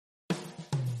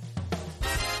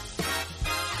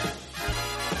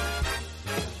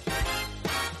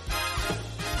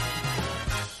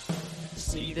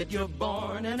that you're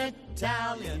born an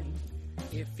Italian.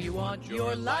 If you want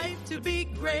your life to be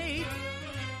great,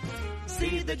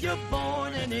 see that you're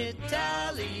born an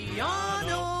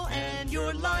Italiano, and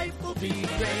your life will be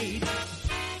great.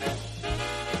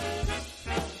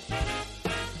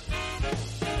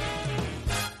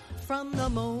 From the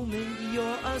moment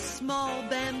you're a small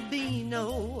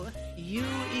bambino, you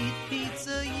eat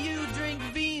pizza, you drink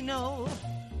vino.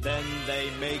 Then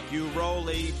they make you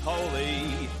roly-poly.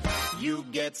 You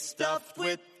get stuffed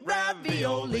with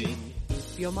ravioli.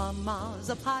 If your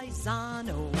mama's a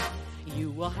paisano,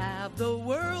 you will have the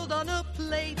world on a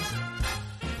plate.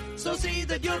 So see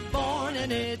that you're born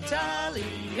an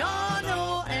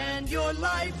Italiano, and your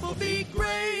life will be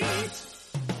great.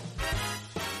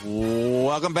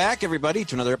 Welcome back, everybody,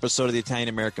 to another episode of the Italian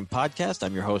American Podcast.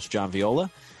 I'm your host, John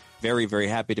Viola. Very, very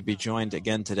happy to be joined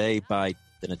again today by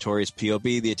the notorious POB,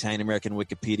 the Italian American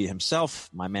Wikipedia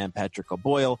himself, my man Patrick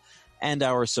O'Boyle, and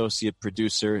our associate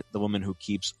producer, the woman who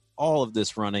keeps all of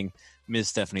this running, Ms.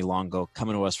 Stephanie Longo,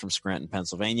 coming to us from Scranton,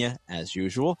 Pennsylvania, as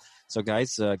usual. So,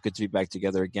 guys, good to be back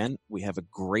together again. We have a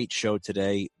great show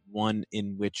today, one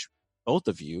in which both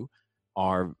of you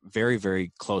are very,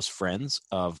 very close friends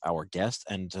of our guest.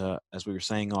 And as we were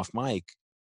saying off mic,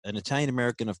 an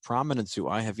Italian-American of prominence who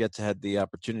I have yet to have the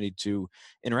opportunity to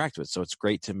interact with. So it's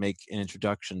great to make an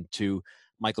introduction to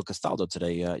Michael Castaldo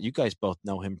today. You guys both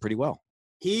know him pretty well.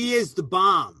 He is the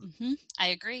bomb. Mm-hmm. I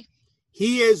agree.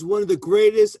 He is one of the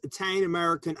greatest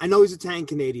Italian-American. I know he's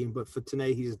Italian-Canadian, but for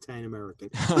today, he's Italian-American.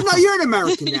 But no, you're an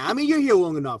American now. I mean, you're here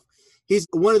long enough. He's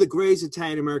one of the greatest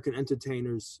Italian-American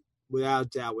entertainers,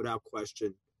 without doubt, without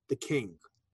question, the king.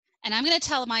 And I'm going to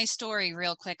tell my story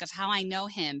real quick of how I know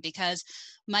him, because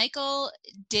Michael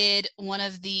did one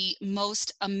of the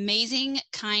most amazing,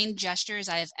 kind gestures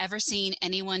I have ever seen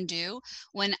anyone do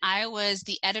when I was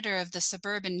the editor of the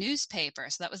Suburban newspaper.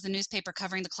 So that was the newspaper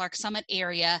covering the Clark Summit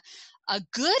area. I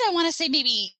want to say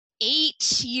maybe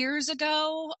 8 years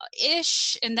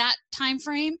ago-ish, in that time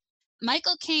frame.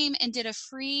 Michael came and did a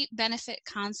free benefit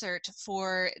concert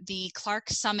for the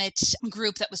Clark Summit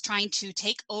group that was trying to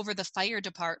take over the fire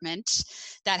department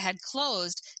that had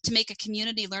closed to make a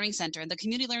community learning center. And the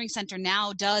community learning center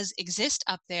now does exist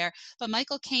up there, but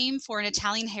Michael came for an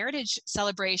Italian heritage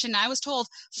celebration. I was told,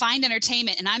 find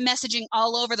entertainment, and I'm messaging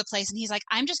all over the place. And he's like,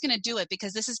 I'm just going to do it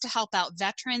because this is to help out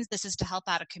veterans. This is to help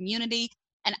out a community.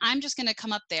 And I'm just going to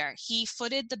come up there. He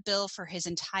footed the bill for his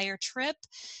entire trip.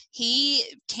 He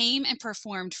came and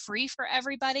performed free for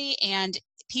everybody. And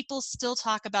people still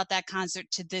talk about that concert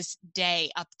to this day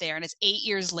up there. And it's 8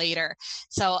 years later.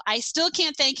 So I still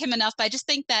can't thank him enough. But I just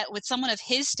think that with someone of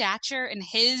his stature and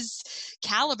his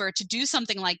caliber to do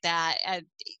something like that,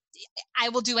 I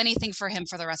will do anything for him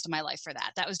for the rest of my life for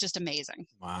that. That was just amazing.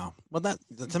 Wow. Well,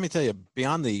 let me tell you,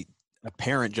 beyond the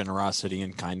apparent generosity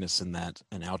and kindness in that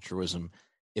and altruism,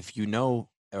 if you know,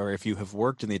 or if you have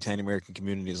worked in the Italian American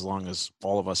community as long as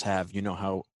all of us have, you know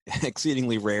how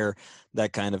exceedingly rare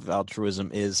that kind of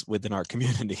altruism is within our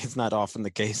community. It's not often the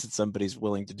case that somebody's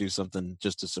willing to do something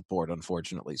just to support,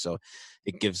 unfortunately. So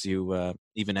it gives you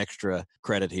even extra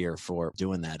credit here for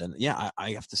doing that. And yeah,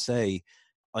 I have to say,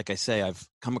 like I say, I've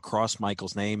come across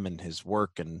Michael's name and his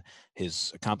work and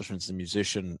his accomplishments as a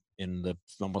musician in the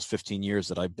almost 15 years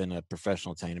that I've been a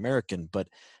professional Italian American. But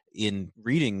in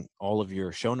reading all of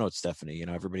your show notes, Stephanie, you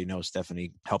know, everybody knows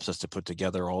Stephanie helps us to put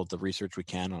together all of the research we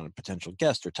can on a potential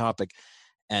guest or topic.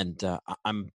 And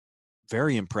I'm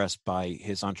very impressed by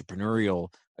his entrepreneurial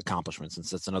accomplishments,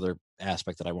 since that's another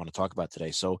aspect that I want to talk about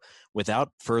today. So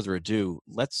without further ado,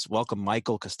 let's welcome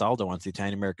Michael Castaldo onto the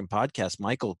Italian American Podcast.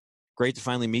 Michael, great to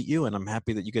finally meet you, and I'm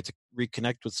happy that you get to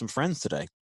reconnect with some friends today.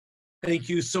 Thank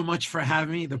you so much for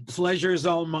having me. The pleasure is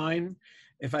all mine.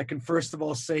 If I can first of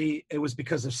all say, it was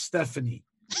because of Stephanie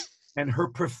and her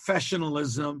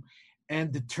professionalism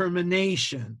and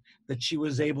determination that she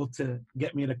was able to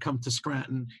get me to come to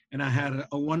Scranton. And I had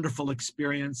a wonderful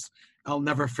experience. I'll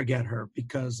never forget her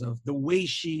because of the way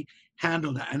she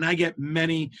handled it. And I get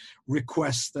many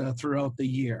requests throughout the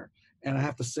year. And I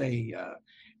have to say,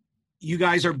 you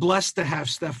guys are blessed to have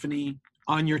Stephanie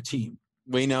on your team.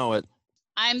 We know it.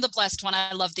 I'm the blessed one.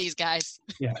 I love these guys.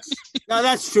 Yes. No,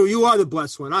 that's true. You are the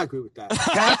blessed one. I agree with that.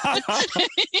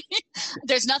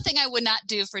 There's nothing I would not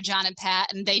do for John and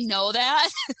Pat, and they know that,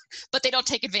 but they don't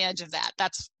take advantage of that.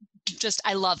 That's just,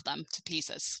 I love them to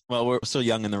pieces. Well, we're still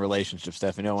young in the relationship,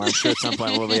 Stephanie. No, I'm sure at some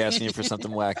point we'll be asking you for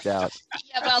something whacked out.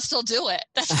 Yeah, but I'll still do it.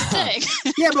 That's the thing.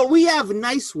 Yeah, but we have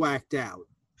nice whacked out.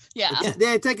 Yeah.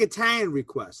 They take Italian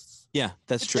requests. Yeah,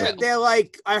 that's true. They're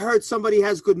like, I heard somebody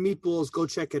has good meatballs. Go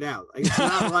check it out. Like, it's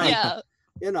not like, Yeah.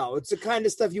 you know, it's the kind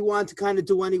of stuff you want to kind of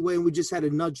do anyway, and we just had to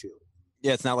nudge you.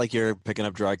 Yeah, it's not like you're picking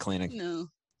up dry cleaning. No.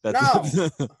 No.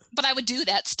 But I would do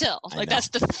that still. I Like, know. that's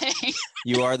the thing.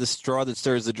 You are the straw that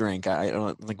stirs the drink. I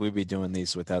don't think we'd be doing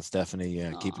these without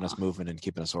Stephanie keeping us Aw. moving and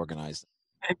keeping us organized.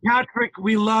 And Patrick,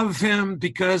 we love him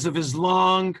because of his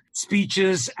long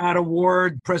speeches at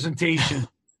award presentation.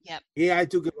 Yeah, I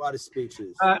do give a lot of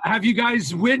speeches. Have you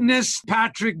guys witnessed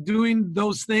Patrick doing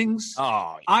those things?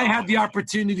 Oh, I had the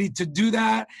opportunity to do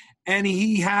that, and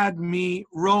he had me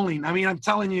rolling. I mean, I'm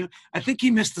telling you, I think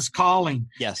he missed his calling.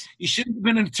 yes. He shouldn't have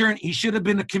been an attorney. He should have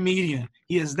been a comedian.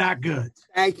 He is that good.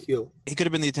 Thank you. He could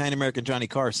have been the Italian American Johnny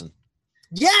Carson.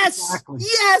 Yes. Exactly.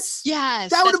 Yes.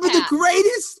 Yes. That would have that's been the Pat.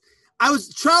 greatest.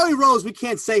 Charlie Rose, we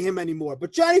can't say him anymore,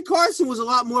 but Johnny Carson was a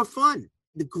lot more fun.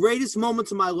 The greatest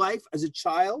moments of my life as a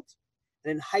child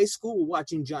and in high school were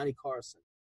watching Johnny Carson.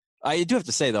 I do have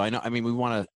to say, though, I mean, we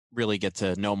want to really get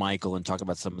to know Michael and talk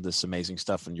about some of this amazing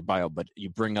stuff in your bio, but you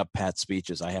bring up Pat's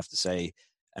speeches, I have to say,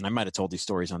 and I might have told these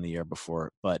stories on the air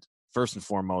before, but first and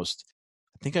foremost,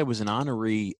 I think I was an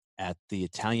honoree at the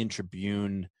Italian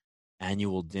Tribune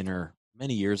annual dinner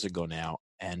many years ago now,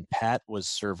 and Pat was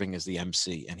serving as the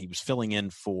MC, and he was filling in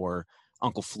for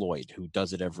Uncle Floyd, who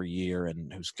does it every year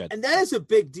and who's got And that is a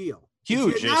big deal.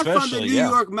 huge, If you're not from the especially New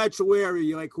York metro area,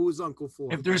 you're like, who's Uncle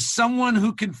Floyd? If there's someone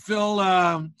who can fill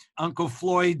Uncle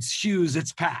Floyd's shoes,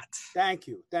 it's Pat. Thank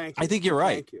you. Thank you. I think you're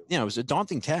right. Thank you. It was a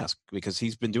daunting task because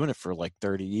he's been doing it for like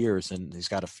 30 years and he's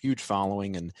got a huge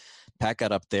following. And Pat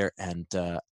got up there, and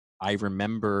I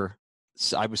remember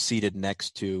I was seated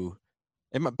next to,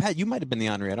 and Pat, you might have been the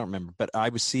honoree, I don't remember, but I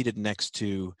was seated next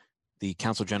to the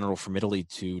Consul General from Italy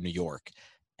to New York.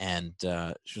 And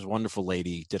she was a wonderful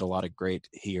lady, did a lot of great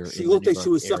here. She in the looked New like she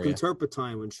York was area. sucking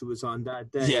turpentine when she was on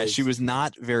that day. Yeah, she was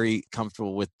not very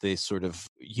comfortable with the sort of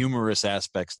humorous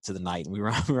aspects to the night. We were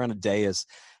on a dais,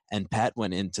 and Pat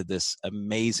went into this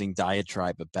amazing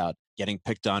diatribe about getting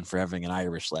picked on for having an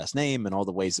Irish last name and all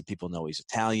the ways that people know he's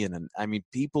Italian. And I mean,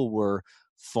 people were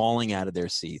falling out of their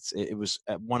seats. It was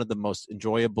one of the most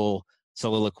enjoyable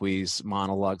soliloquies,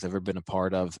 monologues I've ever been a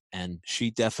part of. And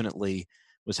she definitely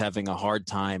was having a hard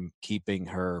time keeping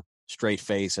her straight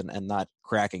face and not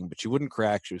cracking, but she wouldn't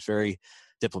crack. She was very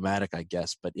diplomatic, I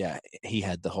guess. But yeah, he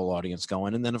had the whole audience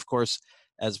going. And then, of course,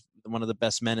 as one of the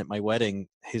best men at my wedding,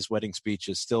 his wedding speech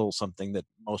is still something that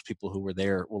most people who were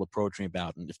there will approach me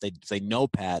about. And if they know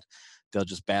Pat, they'll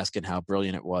just bask in how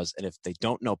brilliant it was. And if they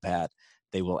don't know Pat,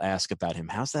 they will ask about him.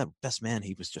 How's that best man?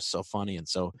 He was just so funny. And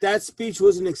so That speech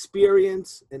was an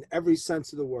experience in every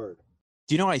sense of the word.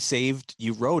 do you know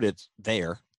you wrote it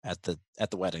there at the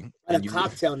wedding? On and a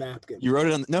cocktail napkin. You wrote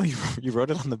it on you wrote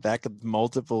it on the back of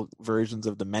multiple versions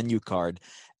of the menu card,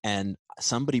 and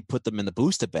somebody put them in the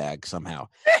booster bag somehow.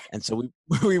 And so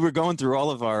we were going through all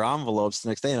of our envelopes the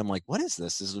next day, and I'm like, what is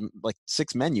this? This is like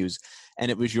 6 menus, and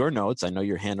it was your notes. I know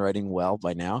your handwriting well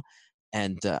by now,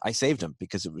 and I saved them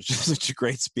because it was just such a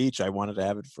great speech. I wanted to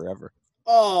have it forever.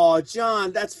 Oh,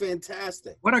 John, that's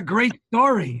fantastic. What a great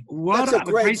story. What That's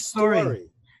a great story.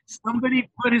 Somebody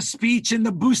put his speech in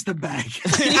the booster bag.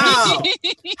 Wow.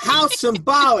 How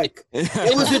symbolic.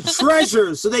 It was a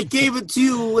treasure, so they gave it to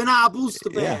you in our booster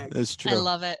Yeah, bag. that's true. I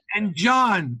love it. And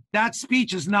John, that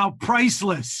speech is now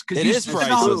priceless. It you is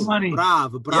spent all priceless. the money.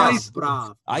 Bravo. Yes.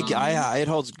 It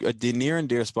holds a near and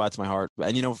dear spot to my heart.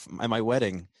 And at my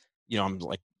wedding, I'm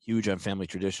like huge on family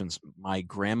traditions. My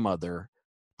grandmother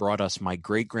brought us my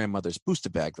great-grandmother's booster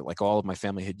bag that like all of my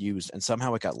family had used, and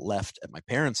somehow it got left at my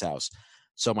parents' house.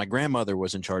 So my grandmother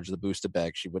was in charge of the booster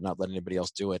bag. She would not let anybody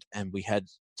else do it, and we had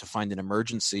to find an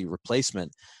emergency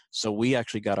replacement. So we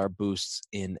actually got our boosts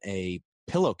in a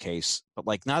pillowcase, but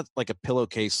like not like a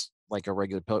pillowcase like a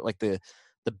regular pillow, like the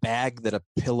bag that a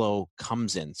pillow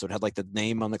comes in. So it had like the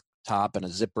name on the top and a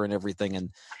zipper and everything, and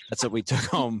that's what we took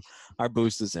home our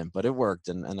boosters in. But it worked,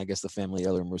 and I guess the family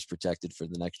heirloom was protected for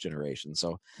the next generation.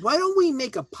 So Why don't we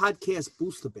make a podcast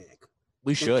booster bag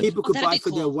we that should. people could That'd buy be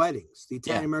for their cool. weddings? The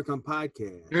Italian American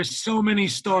podcast. There's so many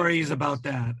stories about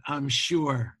that, I'm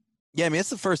sure. Yeah, I mean, it's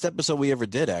the first episode we ever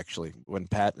did, actually, when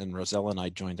Pat and Rosella and I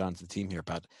joined on to the team here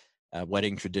about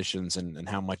wedding traditions and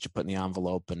how much you put in the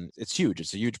envelope. And it's huge.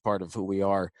 It's a huge part of who we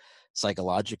are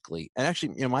psychologically. And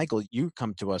actually, Michael, you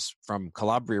come to us from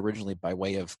Calabria originally by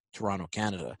way of Toronto,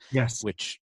 Canada, Yes.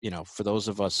 which, for those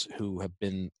of us who have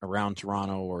been around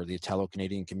Toronto or the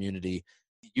Italo-Canadian community,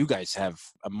 you guys have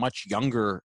a much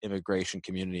younger immigration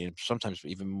community and sometimes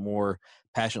even more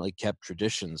passionately kept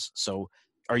traditions. So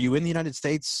are you in the United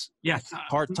States Yes.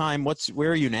 part-time?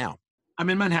 Where are you now? I'm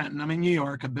in Manhattan. I'm in New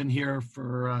York. I've been here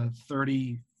for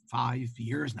 35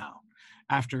 years now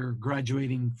after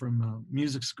graduating from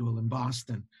music school in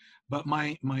Boston. But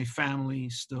my family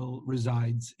still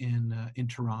resides in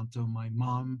Toronto. My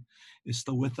mom is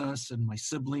still with us, and my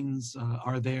siblings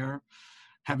are there.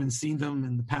 Haven't seen them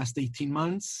in the past 18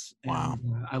 months. Wow.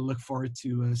 And I look forward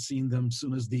to seeing them as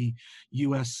soon as the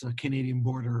U.S.-Canadian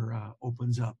border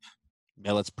opens up.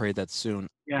 Yeah, let's pray that soon.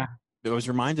 Yeah. I was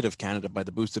reminded of Canada by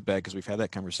the boosted bag because we've had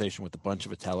that conversation with a bunch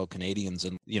of Italo-Canadians,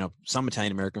 and some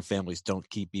Italian-American families don't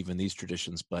keep even these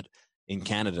traditions, but in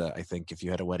Canada, I think if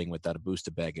you had a wedding without a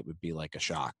boosted bag, it would be like a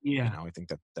shock. Yeah. I think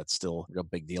that's still a real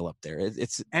big deal up there.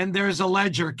 And there's a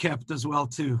ledger kept as well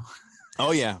too.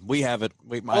 Oh yeah, we have it.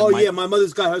 My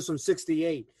mother's got hers from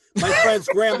 '68. My friend's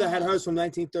grandmother had hers from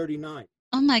 1939.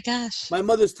 Oh my gosh. My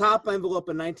mother's top envelope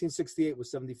in 1968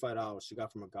 was $75. She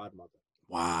got from her godmother.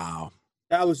 Wow.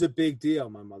 That was a big deal,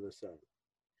 my mother said.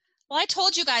 Well, I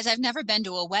told you guys I've never been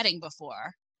to a wedding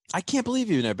before. I can't believe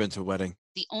you've never been to a wedding.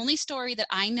 The only story that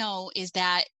I know is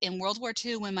that in World War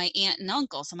II, when my aunt and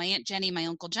uncle, so my Aunt Jenny and my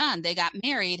Uncle John, they got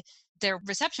married, their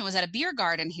reception was at a beer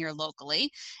garden here locally.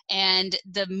 And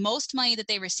the most money that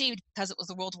they received, because it was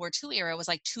the World War II era, was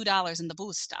like $2 in the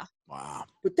busta. Wow.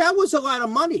 But that was a lot of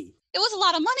money. It was a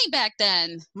lot of money back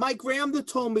then. My grandmother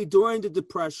told me during the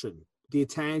Depression, the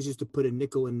Italians used to put a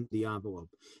nickel in the envelope.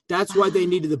 That's why they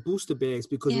needed the booster bags,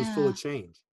 because it was full of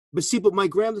change. But see, what my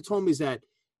grandmother told me is that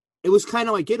it was kind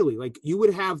of like Italy. Like, you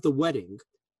would have the wedding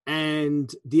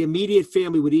and the immediate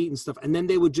family would eat and stuff. And then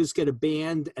they would just get a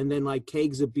band and then like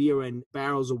kegs of beer and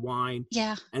barrels of wine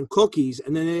and cookies.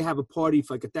 And then they have a party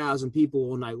for like 1,000 people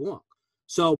all night long.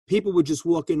 So people would just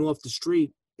walk in off the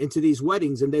street into these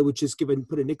weddings and they would just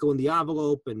put a nickel in the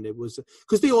envelope. And it was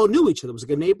because they all knew each other. It was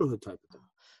like a neighborhood type of thing.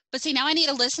 But see, now I need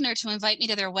a listener to invite me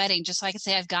to their wedding just so I can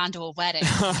say I've gone to a wedding.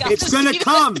 It's going to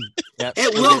come. Yep.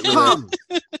 It will come.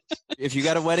 If you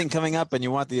got a wedding coming up and you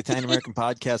want the Italian American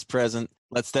podcast present,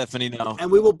 let Stephanie know.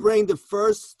 And we will bring the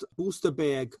first booster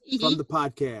bag from the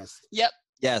podcast. Yep.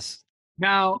 Yes.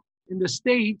 Now, in the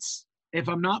States, if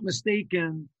I'm not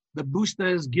mistaken, the booster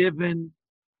is given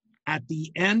at the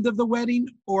end of the wedding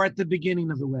or at the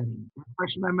beginning of the wedding.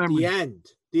 Refresh my memory. The end.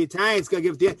 The Italians got to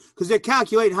give it the end because they're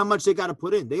calculating how much they got to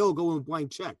put in. They all go in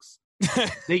blank checks.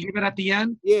 They give it at the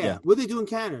end? Yeah. What do they do in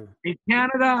Canada? In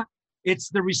Canada, it's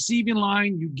the receiving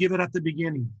line. You give it at the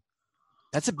beginning.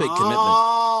 That's a big commitment.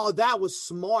 Oh, that was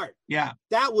smart. Yeah.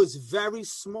 That was very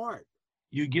smart.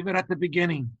 You give it at the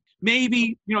beginning.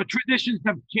 Maybe, traditions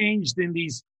have changed in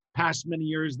these past many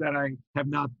years that I have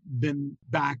not been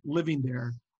back living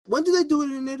there. When do they do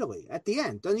it in Italy? At the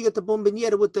end. Don't you get the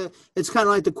bomboniera with it's kind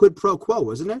of like the quid pro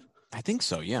quo, isn't it? I think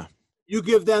so, yeah. You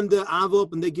give them the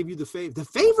envelope and they give you the favor. The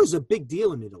favor is a big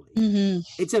deal in Italy.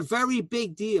 Mm-hmm. It's a very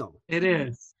big deal. It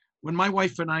is. When my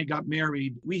wife and I got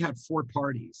married, we had 4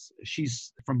 parties.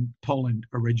 She's from Poland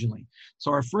originally.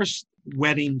 So our first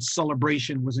wedding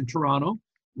celebration was in Toronto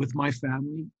with my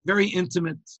family. Very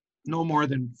intimate, no more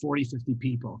than 40, 50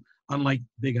 people, unlike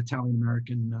big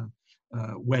Italian-American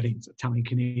weddings,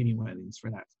 Italian-Canadian weddings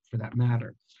for that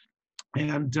matter.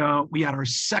 And we had our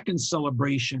second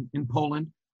celebration in Poland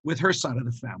with her side of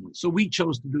the family. So we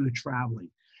chose to do the traveling.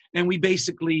 And we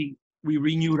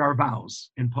renewed our vows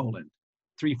in Poland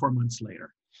 3-4 months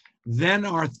later. Then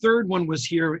our third one was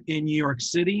here in New York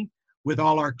City with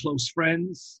all our close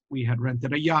friends. We had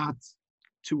rented a yacht,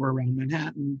 tour around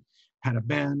Manhattan, had a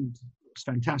band. It was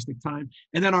a fantastic time.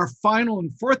 And then our final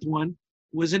and fourth one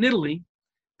was in Italy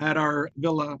at our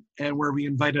villa, and where we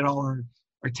invited all our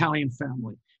Italian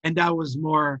family. And that was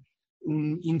more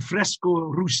in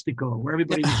fresco rustico, where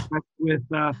everybody was dressed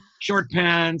with short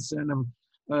pants and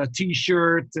a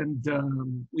T-shirt.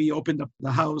 And we opened up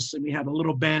the house and we had a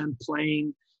little band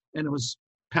playing, and it was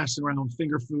passing around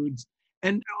finger foods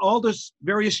and all this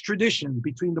various tradition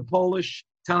between the Polish,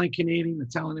 Italian-Canadian,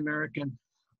 Italian-American.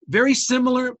 Very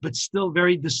similar, but still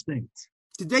very distinct.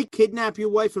 Did they kidnap your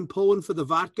wife in Poland for the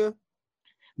vodka?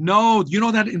 No, you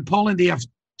know that in Poland they have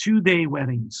 2-day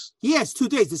weddings. Yes, 2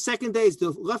 days. The second day is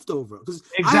the leftover. Because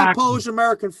exactly. I have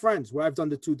Polish-American friends where I've done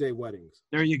the 2-day weddings.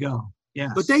 There you go.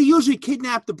 Yes. But they usually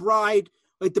kidnap the bride.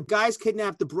 Like the guys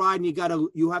kidnap the bride, and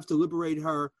you have to liberate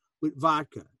her with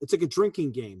vodka. It's like a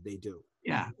drinking game they do.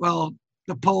 Yeah. Well,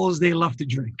 the Poles, they love to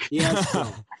drink. Yes. So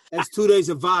that's 2 days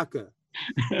of vodka.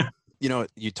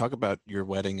 You talk about your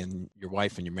wedding and your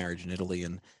wife and your marriage in Italy,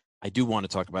 and I do want to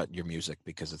talk about your music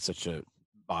because it's such a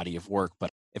body of work.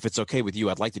 But if it's okay with you,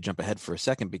 I'd like to jump ahead for a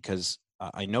second because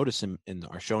I noticed in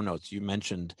our show notes, you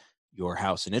mentioned your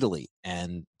house in Italy.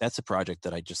 And that's a project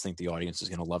that I just think the audience is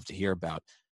going to love to hear about.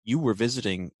 You were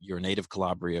visiting your native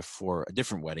Calabria for a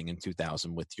different wedding in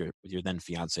 2000 with your then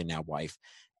fiance, now wife.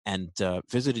 and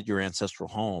visited your ancestral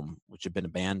home, which had been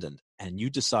abandoned. And you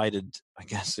decided, I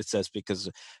guess it says because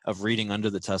of reading Under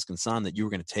the Tuscan Sun, that you were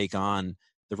going to take on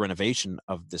the renovation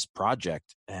of this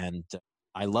project. And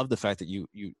I love the fact that you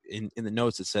in the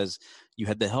notes, it says you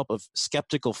had the help of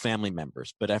skeptical family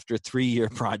members, but after a 3-year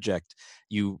project,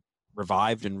 you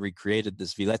revived and recreated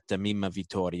this Villetta Mima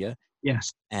Vittoria.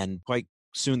 Yes. And quite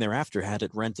soon thereafter had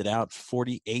it rented out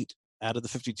 48 out of the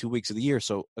 52 weeks of the year.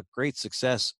 So a great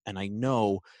success. And I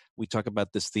know we talk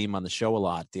about this theme on the show a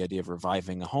lot, the idea of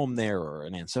reviving a home there or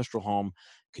an ancestral home.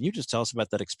 Can you just tell us about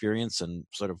that experience and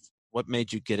sort of what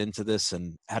made you get into this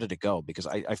and how did it go? Because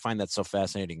I find that so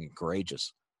fascinating and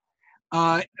courageous.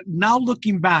 Now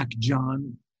looking back,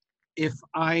 John, if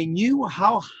I knew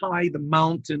how high the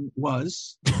mountain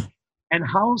was and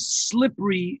how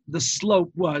slippery the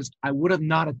slope was, I would have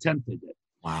not attempted it.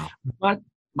 Wow. But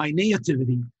my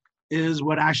naivety is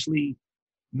what actually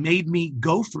made me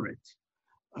go for it.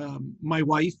 My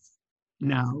wife,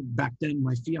 now, back then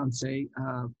my fiance,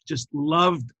 just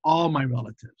loved all my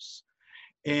relatives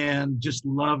and just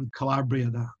loved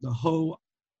Calabria, the whole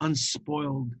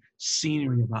unspoiled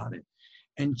scenery about it.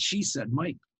 And she said,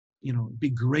 Mike, it'd be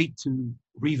great to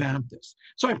revamp this.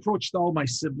 So I approached all my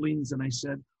siblings and I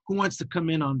said, who wants to come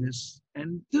in on this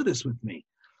and do this with me?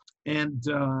 And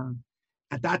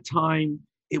at that time,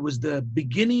 it was the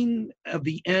beginning of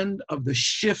the end of the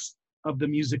shift of the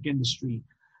music industry,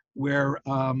 where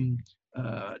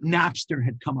Napster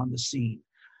had come on the scene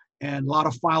and a lot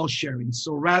of file sharing.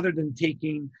 So rather than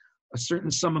taking a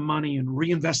certain sum of money and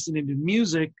reinvesting it in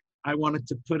music, I wanted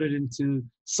to put it into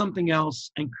something else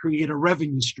and create a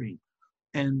revenue stream.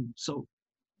 And so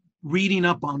reading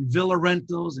up on villa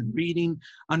rentals and reading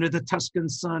Under the Tuscan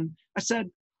Sun, I said,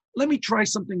 let me try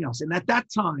something else. And at that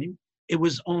time, it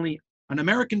was only an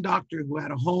American doctor who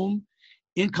had a home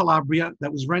in Calabria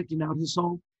that was renting out his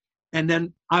home. And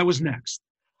then I was next.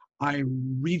 I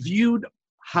reviewed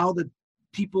how the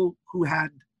people who had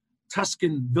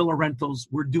Tuscan villa rentals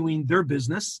were doing their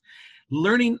business,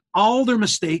 learning all their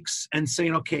mistakes and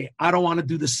saying, okay, I don't want to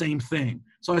do the same thing.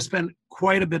 So I spent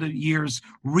quite a bit of years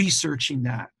researching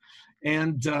that.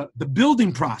 And the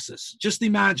building process, just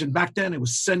imagine, back then it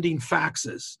was sending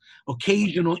faxes,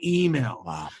 occasional email.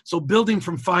 Wow. So building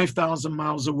from 5,000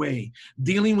 miles away,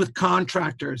 dealing with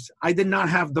contractors. I did not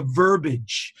have the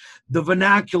verbiage, the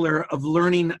vernacular of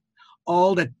learning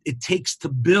all that it takes to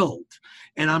build.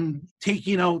 And I'm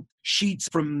taking out sheets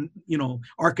from,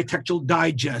 Architectural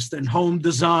Digest and Home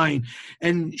Design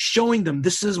and showing them,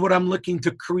 this is what I'm looking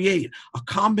to create, a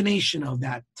combination of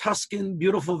that Tuscan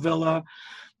beautiful villa,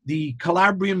 the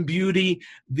Calabrian beauty,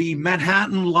 the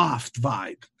Manhattan loft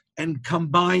vibe, and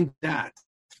combined that.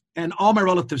 And all my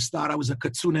relatives thought I was a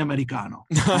Katsune Americano.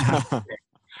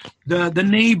 The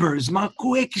neighbors, ma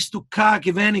kuekis tu ka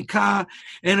que veni ka,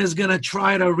 and is going to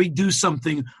try to redo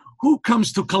something. Who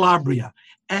comes to Calabria?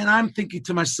 And I'm thinking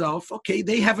to myself, okay,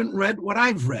 they haven't read what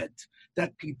I've read,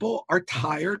 that people are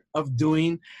tired of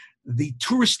doing the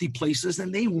touristy places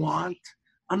and they want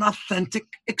an authentic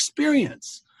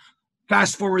experience.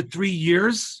 Fast forward 3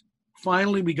 years,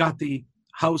 finally we got the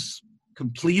house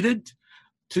completed,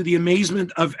 to the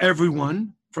amazement of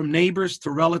everyone, from neighbors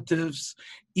to relatives,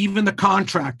 even the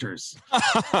contractors.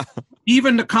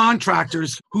 Even the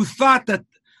contractors who thought that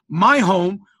my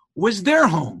home was their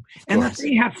home and that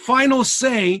they had final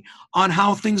say on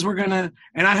how things were going to,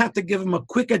 and I had to give them a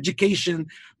quick education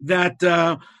that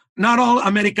not all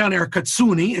Americani are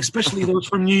Katsuni, especially those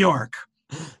from New York.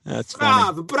 That's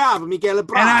funny. Bravo, Michéal,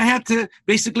 bravo. And I had to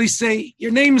basically say,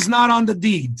 your name's not on the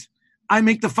deed. I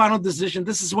make the final decision.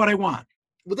 This is what I want.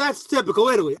 Well, that's typical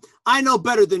Italy. I know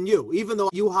better than you, even though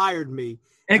you hired me.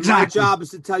 Exactly. My job is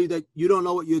to tell you that you don't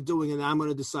know what you're doing, and I'm going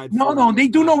to decide. No, they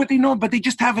do know what they know, but they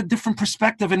just have a different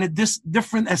perspective and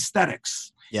different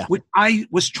aesthetics, which I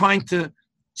was trying to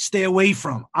stay away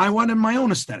from. I wanted my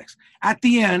own aesthetics. At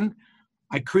the end,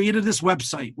 I created this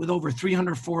website with over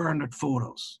 300, 400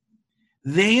 photos.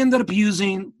 They ended up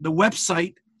using the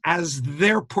website as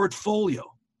their portfolio.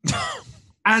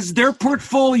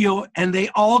 And they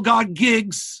all got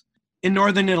gigs in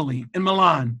Northern Italy, in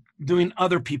Milan, doing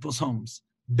other people's homes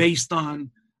based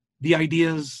on the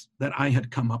ideas that I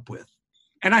had come up with.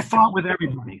 And I fought with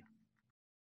everybody.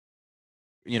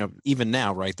 Even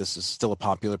now, right, this is still a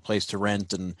popular place to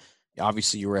rent, and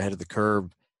obviously you were ahead of the curve.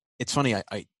 It's funny,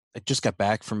 I just got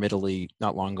back from Italy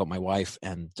not long ago, my wife,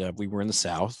 and we were in the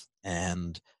South,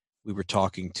 and we were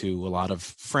talking to a lot of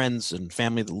friends and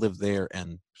family that live there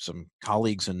and some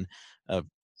colleagues, and a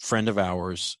friend of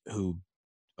ours who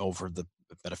over about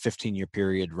a 15-year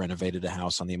period renovated a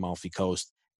house on the Amalfi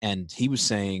Coast. And he was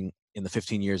saying in the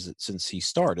 15 years since he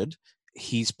started,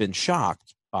 he's been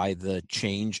shocked by the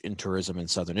change in tourism in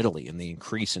southern Italy and the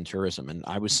increase in tourism. And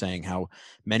I was saying how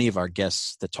many of our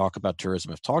guests that talk about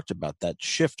tourism have talked about that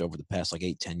shift over the past like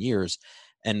 8-10 years,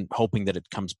 and hoping that it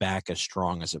comes back as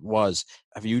strong as it was.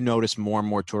 Have you noticed more and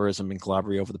more tourism in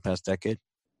Calabria over the past decade?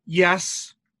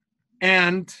 Yes.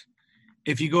 And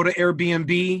if you go to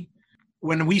Airbnb,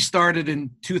 when we started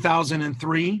in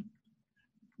 2003,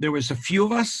 there was a few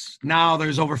of us. Now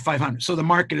there's over 500. So the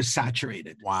market is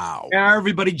saturated. Wow.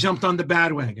 Everybody jumped on the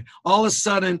bandwagon. All of a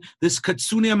sudden, this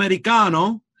Katsuni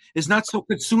Americano is not so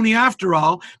Katsuni after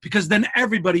all, because then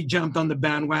everybody jumped on the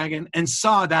bandwagon and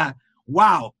saw that,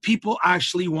 wow, people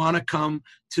actually want to come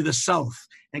to the south.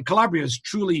 And Calabria is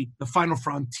truly the final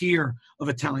frontier of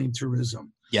Italian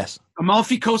tourism. Yes.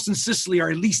 Amalfi Coast and Sicily are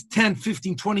at least 10,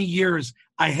 15, 20 years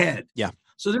ahead. Yeah.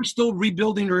 So they're still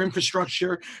rebuilding their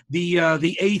infrastructure. The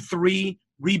A3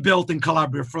 rebuilt in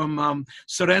Calabria from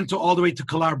Sorrento all the way to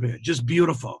Calabria. Just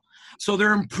beautiful. So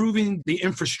they're improving the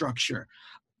infrastructure.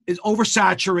 It's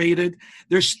oversaturated.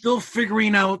 They're still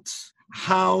figuring out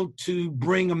how to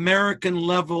bring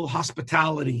American-level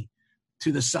hospitality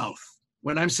to the south.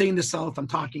 When I'm saying the south, I'm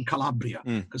talking Calabria,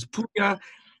 because Puglia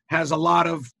has a lot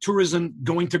of tourism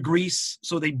going to Greece,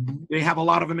 so they have a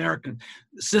lot of American.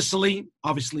 Sicily,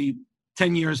 obviously,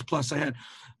 10 years plus ahead.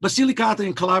 Basilicata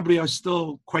and Calabria are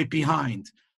still quite behind.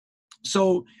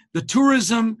 So the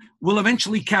tourism will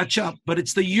eventually catch up, but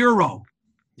it's the euro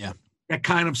that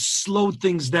kind of slowed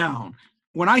things down.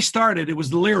 When I started, it was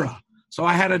the lira. So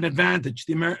I had an advantage,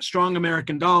 the strong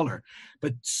American dollar.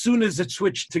 But soon as it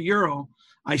switched to euro,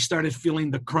 I started feeling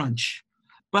the crunch.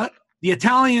 But the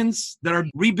Italians that are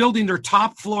rebuilding their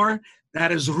top floor,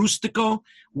 that is rustico,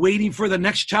 waiting for the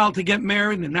next child to get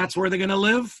married, and that's where they're going to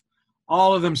live,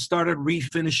 all of them started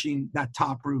refinishing that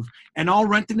top roof and all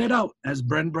renting it out as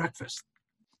bread and breakfast.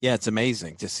 Yeah, it's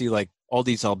amazing to see like all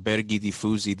these alberghi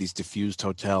diffusi, these diffused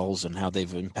hotels, and how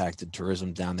they've impacted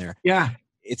tourism down there. Yeah.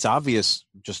 It's obvious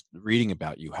just reading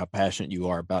about you, how passionate you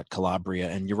are about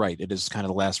Calabria. And you're right, it is kind of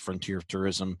the last frontier of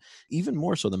tourism, even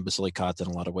more so than Basilicata in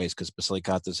a lot of ways, because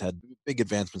Basilicata's had big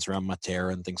advancements around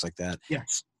Matera and things like that.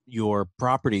 Yes. Your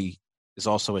property is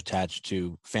also attached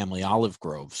to family olive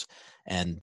groves.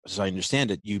 And as I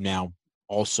understand it, you now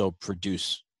also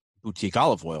produce boutique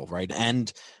olive oil, right?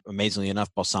 And amazingly enough,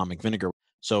 balsamic vinegar.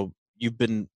 So you've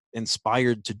been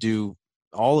inspired to do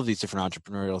all of these different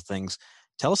entrepreneurial things.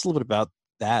 Tell us a little bit about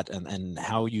that and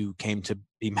how you came to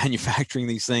be manufacturing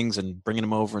these things and bringing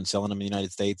them over and selling them in the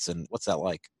United States, and what's that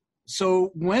like? So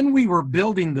when we were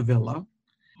building the villa,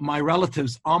 my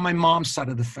relatives on my mom's side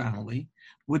of the family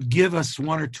would give us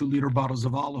 1 or 2 liter bottles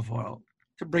of olive oil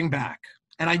to bring back.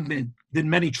 And I did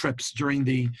many trips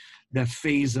during that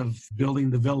phase of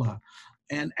building the villa.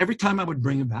 And every time I would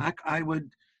bring it back, I would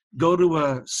go to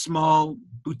a small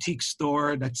boutique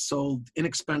store that sold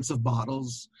inexpensive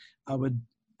bottles. I would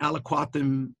aliquot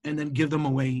them and then give them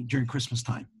away during Christmas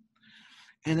time.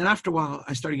 And then after a while,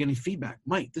 I started getting feedback.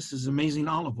 Mike, this is amazing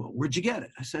olive oil. Where'd you get it?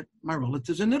 I said, my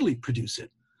relatives in Italy produce it.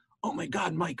 Oh my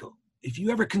God, Michael, if you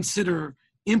ever consider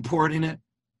importing it,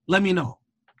 let me know.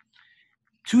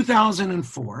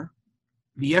 2004,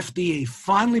 the FDA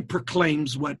finally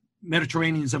proclaims what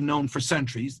Mediterraneans have known for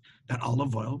centuries, that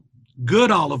olive oil,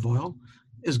 good olive oil,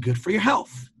 is good for your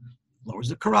health, lowers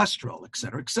the cholesterol, et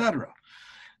cetera, et cetera.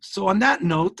 So on that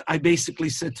note, I basically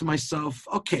said to myself,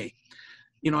 okay,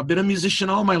 I've been a musician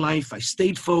all my life. I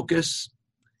stayed focused.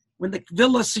 When the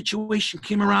villa situation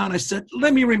came around, I said,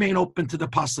 let me remain open to the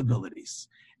possibilities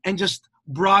and just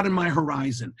broaden my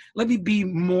horizon. Let me be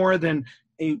more than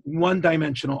a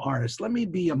one-dimensional artist. Let me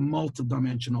be a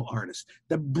multi-dimensional artist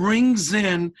that brings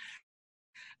in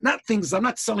not things, I'm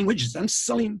not selling widgets. I'm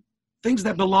selling things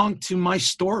that belong to my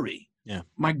story. Yeah.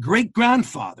 My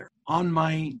great-grandfather on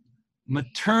my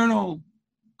maternal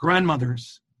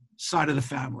grandmother's side of the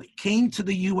family came to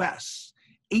the U.S.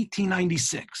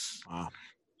 1896. Wow.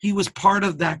 He was part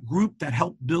of that group that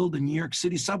helped build the New York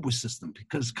City subway system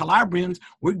because Calabrians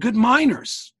were good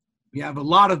miners. We have a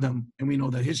lot of them, and we know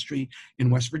the history in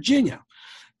West Virginia.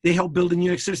 They helped build the New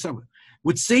York City subway.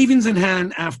 With savings in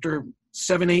hand, after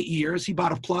 7-8 years, he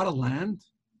bought a plot of land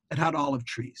that had olive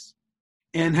trees.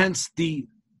 And hence the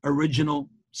original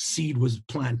seed was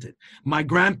planted. My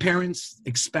grandparents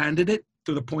expanded it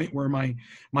to the point where my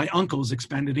uncles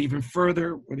expanded even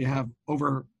further, where they have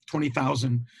over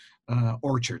 20,000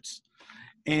 orchards.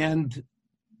 And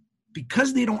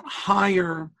because they don't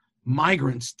hire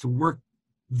migrants to work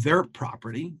their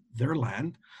property, their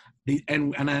land,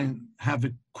 and I have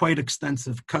quite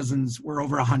extensive cousins. We're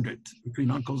over 100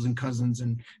 between uncles and cousins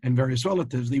and various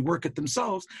relatives. They work it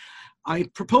themselves. I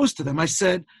proposed to them. I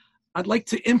said, I'd like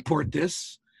to import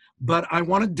this, but I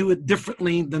want to do it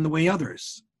differently than the way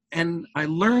others. And I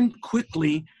learned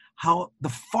quickly how the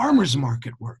farmer's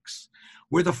market works,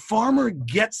 where the farmer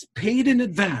gets paid in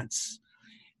advance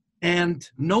and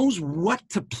knows what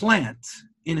to plant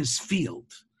in his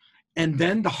field. And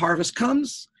then the harvest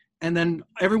comes, and then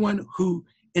everyone who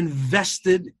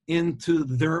invested into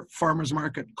their farmer's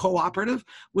market cooperative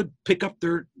would pick up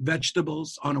their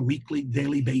vegetables on a weekly,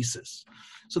 daily basis.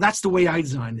 So that's the way I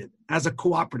designed it, as a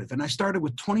cooperative. And I started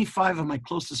with 25 of my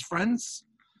closest friends.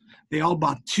 They all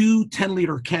bought 2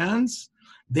 10-liter cans.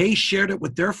 They shared it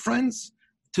with their friends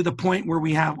to the point where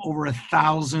we have over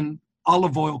 1,000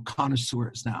 olive oil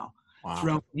connoisseurs now. Wow.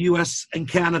 Throughout the US and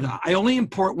Canada. I only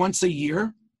import once a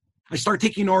year. I start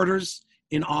taking orders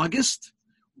in August.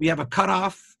 We have a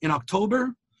cutoff in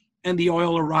October, and the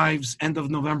oil arrives end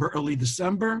of November, early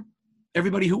December.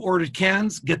 Everybody who ordered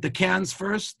cans get the cans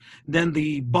first. Then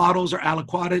the bottles are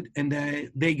aliquoted, and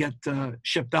they get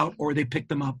shipped out, or they pick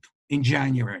them up in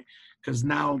January, because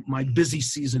now my busy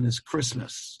season is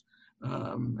Christmas.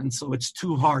 And so it's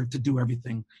too hard to do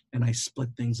everything, and I split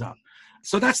things up.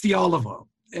 So that's the olive oil.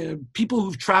 People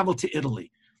who've traveled to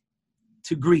Italy,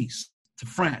 to Greece, to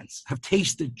France, have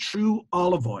tasted true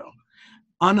olive oil,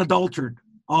 unadulterated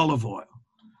olive oil.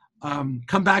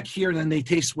 Come back here, and then they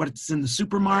taste what's in the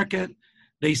supermarket.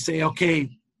 They say, okay,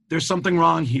 there's something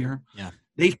wrong here. Yeah.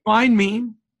 They find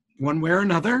me one way or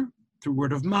another, through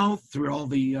word of mouth, through all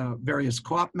the various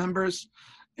co-op members,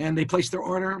 and they place their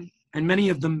order. And many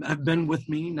of them have been with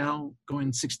me now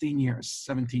going 16 years,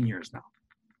 17 years now.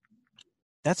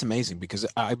 That's amazing, because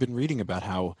I've been reading about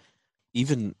how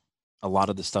even a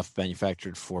lot of the stuff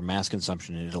manufactured for mass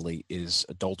consumption in Italy is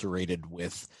adulterated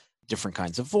with different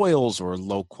kinds of oils or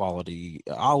low quality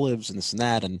olives and this and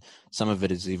that. And some of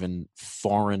it is even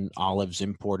foreign olives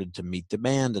imported to meet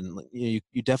demand. And you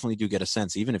definitely do get a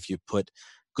sense, even if you put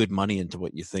good money into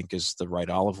what you think is the right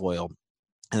olive oil.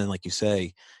 And then, like you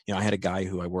say, I had a guy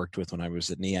who I worked with when I was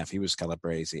at IAP. He was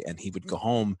Calabrese, and he would go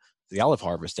home to the olive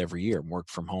harvest every year and work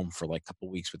from home for like a couple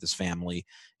of weeks with his family.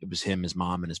 It was him, his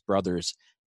mom, and his brothers.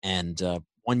 And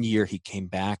one year he came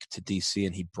back to DC,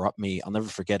 and he brought me, I'll never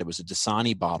forget, it was a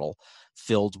Dasani bottle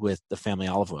filled with the family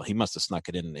olive oil. He must have snuck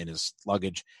it in his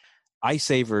luggage. I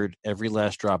savored every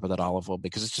last drop of that olive oil,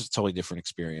 because it's just a totally different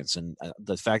experience. And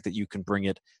the fact that you can bring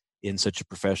it in such a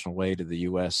professional way to the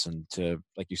US and to,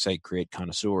 like you say, create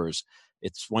connoisseurs,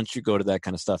 it's once you go to that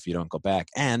kind of stuff, you don't go back.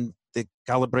 And the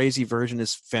Calabrese version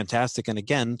is fantastic. And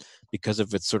again, because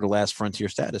of its sort of last frontier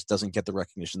status, doesn't get the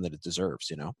recognition that it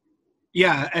deserves,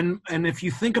 Yeah, and if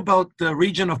you think about the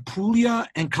region of Puglia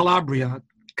and Calabria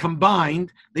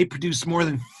combined, they produce more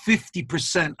than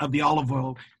 50% of the olive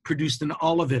oil produced in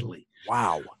all of Italy.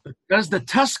 Wow. Because the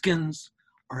Tuscans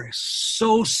are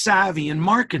so savvy in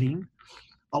marketing,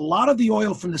 a lot of the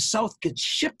oil from the south gets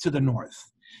shipped to the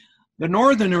north. The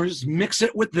northerners mix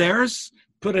it with theirs,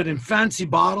 put it in fancy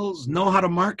bottles, know how to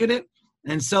market it,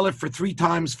 and sell it for 3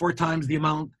 times, 4 times the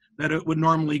amount that it would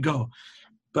normally go.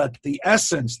 But the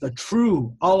essence, the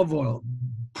true olive oil,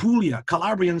 Puglia,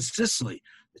 Calabria, and Sicily,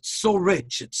 it's so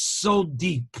rich, it's so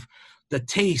deep. The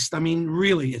taste,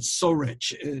 really, it's so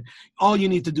rich. All you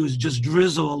need to do is just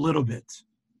drizzle a little bit,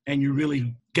 and you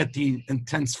really get the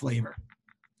intense flavor.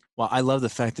 Well, I love the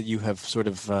fact that you have sort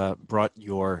of brought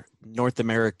your North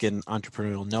American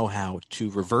entrepreneurial know-how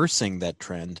to reversing that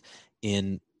trend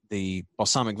in the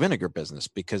balsamic vinegar business,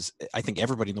 because I think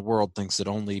everybody in the world thinks that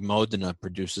only Modena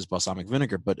produces balsamic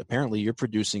vinegar, but apparently you're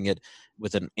producing it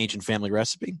with an ancient family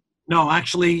recipe. No,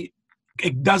 actually,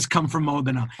 it does come from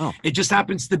Modena. Oh. It just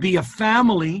happens to be a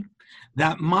family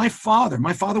that my father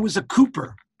was a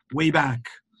cooper way back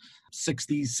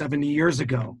 60, 70 years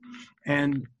ago.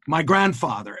 And my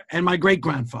grandfather and my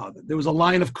great-grandfather, there was a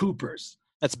line of coopers.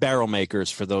 That's barrel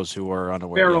makers for those who are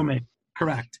unaware. Barrel maker,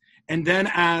 correct. And then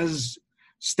as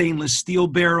stainless steel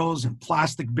barrels and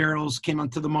plastic barrels came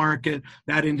onto the market,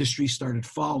 that industry started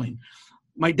falling.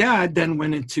 My dad then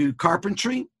went into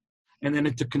carpentry and then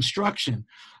into construction.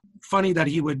 Funny that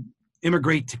he would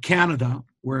immigrate to Canada,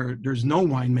 where there's no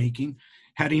winemaking.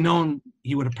 Had he known,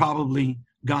 he would have probably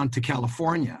gone to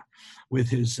California with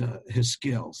his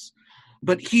skills.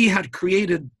 But he had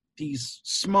created these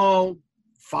small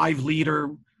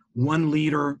 5-liter,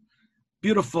 1-liter,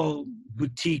 beautiful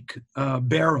boutique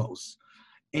barrels.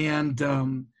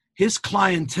 And his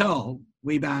clientele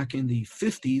way back in the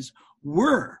 50s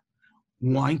were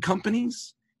wine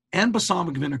companies and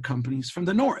balsamic vinegar companies from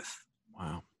the north.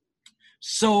 Wow.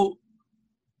 So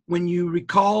when you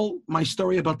recall my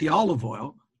story about the olive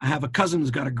oil, I have a cousin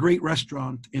who's got a great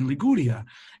restaurant in Liguria,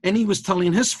 and he was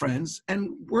telling his friends,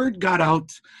 and word got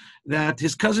out that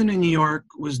his cousin in New York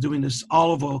was doing this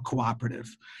olive oil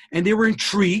cooperative, and they were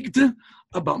intrigued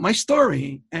about my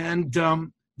story. And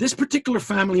this particular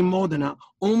family in Modena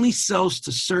only sells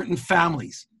to certain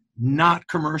families, not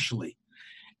commercially.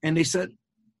 And they said,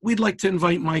 we'd like to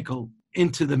invite Michael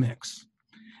into the mix.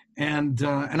 And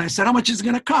I said, how much is it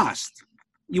going to cost?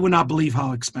 You would not believe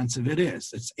how expensive it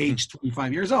is. It's age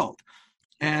 25 years old.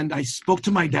 And I spoke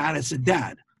to my dad. I said,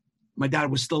 Dad, my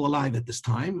dad was still alive at this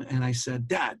time. And I said,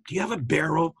 Dad, do you have a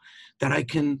barrel that I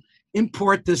can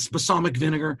import this balsamic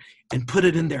vinegar and put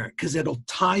it in there? Because it'll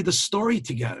tie the story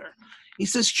together. He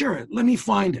says, sure, let me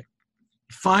find it.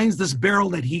 He finds this barrel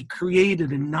that he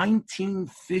created in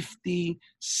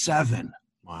 1957.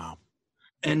 Wow.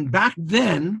 And back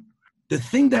then, the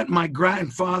thing that my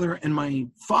grandfather and my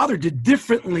father did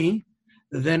differently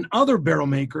than other barrel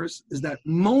makers is that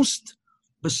most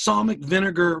balsamic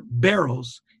vinegar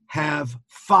barrels have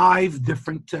 5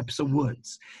 different types of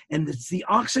woods. And it's the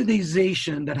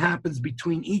oxidization that happens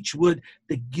between each wood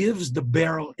that gives the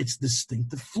barrel its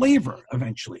distinctive flavor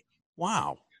eventually.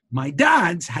 Wow. My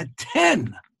dad's had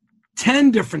 10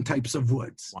 different types of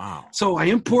woods. Wow. So I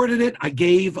imported it. I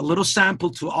gave a little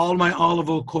sample to all my olive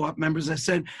oil co-op members. I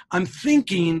said, I'm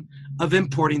thinking of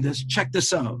importing this. Check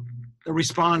this out. The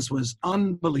response was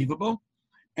unbelievable.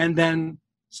 And then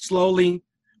slowly,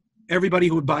 everybody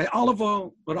who would buy olive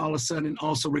oil would all of a sudden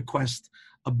also request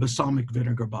a balsamic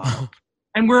vinegar bottle.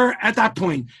 And we're at that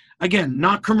point, again,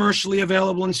 not commercially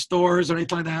available in stores or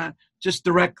anything like that, just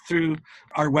direct through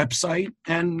our website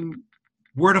and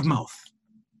word of mouth.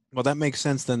 Well, that makes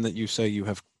sense then that you say you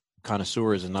have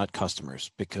connoisseurs and not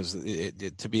customers, because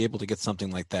to be able to get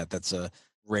something like that, that's a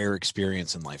rare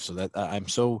experience in life. So that I'm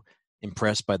so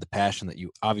impressed by the passion that you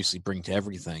obviously bring to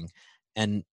everything.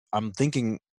 And I'm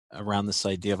thinking around this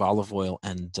idea of olive oil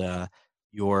and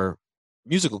your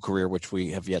musical career, which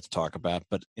we have yet to talk about,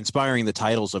 but inspiring the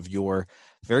titles of your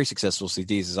very successful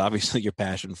CDs is obviously your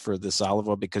passion for this olive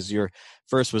oil, because your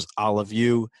first was Olive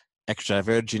You, Extra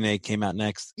Virgine came out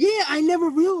next. Yeah, I never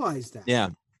realized that. Yeah.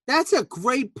 That's a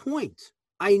great point.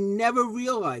 I never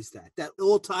realized that. That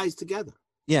all ties together.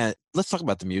 Yeah. Let's talk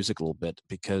about the music a little bit,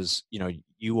 because, you know,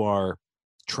 you are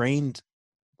trained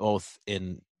both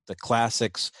in the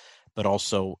classics, but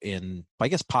also in, I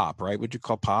guess, pop, right? Would you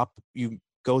call pop? You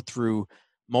go through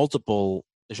multiple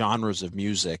genres of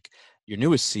music. Your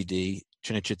newest CD,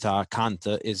 Cinecittà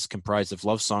Canta, is comprised of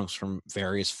love songs from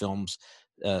various films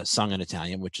sung in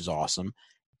Italian, which is awesome.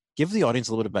 Give the audience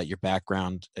a little bit about your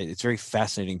background. It's very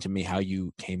fascinating to me how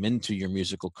you came into your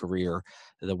musical career,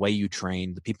 the way you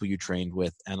trained, the people you trained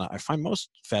with. And I find most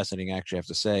fascinating, actually, I have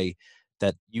to say,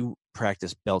 that you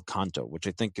practice bel canto, which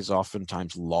I think is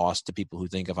oftentimes lost to people who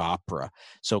think of opera.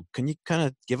 So can you kind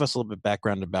of give us a little bit of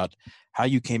background about how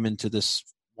you came into this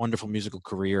wonderful musical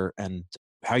career and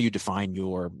how you define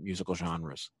your musical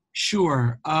genres?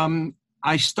 Sure.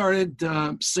 I started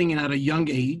singing at a young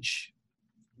age,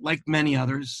 like many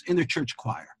others, in the church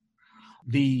choir.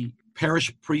 The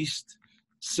parish priest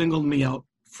singled me out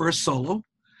for a solo,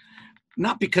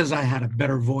 not because I had a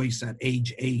better voice at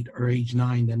age 8 or age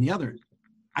 9 than the others.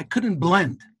 I couldn't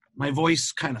blend. My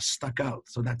voice kind of stuck out.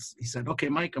 So he said, okay,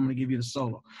 Mike, I'm going to give you the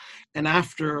solo. And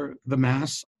after the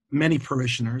Mass, many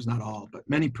parishioners, not all, but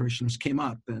many parishioners came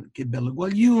up and che bella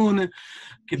guaglione,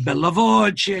 che bella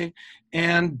voce.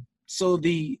 And so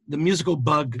the musical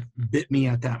bug bit me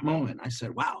at that moment. I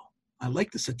said, wow, I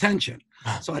like this attention.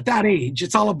 So at that age,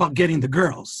 it's all about getting the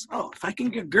girls. Oh, if I can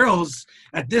get girls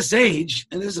at this age,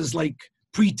 and this is like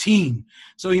preteen.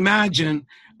 So imagine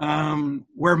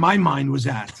where my mind was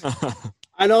at.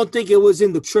 I don't think it was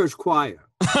in the church choir.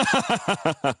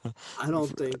 I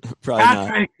don't think. Probably not.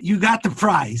 Right. You got the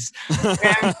prize.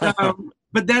 And,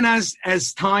 but then as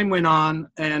time went on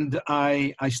and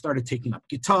I started taking up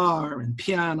guitar and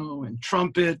piano and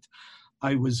trumpet,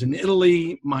 I was in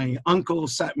Italy. My uncle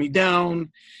sat me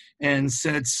down and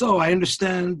said, so I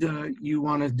understand you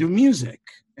want to do music.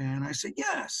 And I said,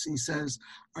 yes. He says,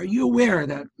 are you aware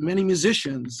that many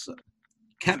musicians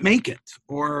can't make it,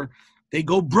 or they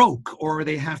go broke, or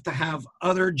they have to have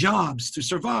other jobs to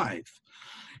survive?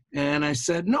 And I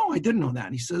said, no, I didn't know that.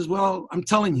 And he says, well, I'm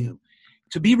telling you,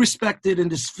 to be respected in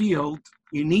this field,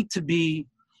 you need to be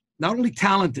not only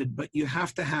talented, but you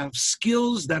have to have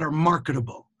skills that are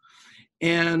marketable.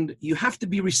 And you have to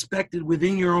be respected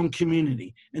within your own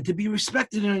community. And to be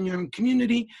respected in your own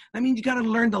community, that means you got to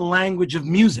learn the language of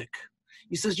music.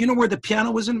 He says, you know where the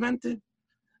piano was invented?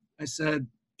 I said,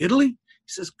 Italy? He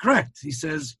says, correct. He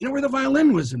says, you know where the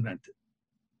violin was invented?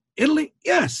 Italy?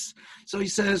 Yes. So he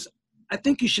says, I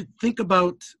think you should think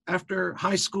about, after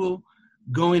high school,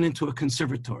 going into a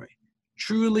conservatory,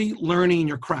 truly learning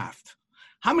your craft.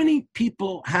 How many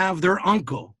people have their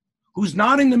uncle, who's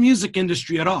not in the music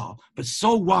industry at all, but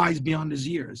so wise beyond his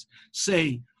years,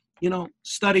 say,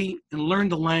 study and learn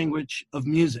the language of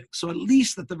music. So at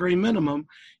least at the very minimum,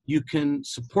 you can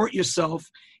support yourself.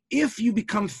 If you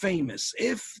become famous,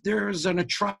 if there's an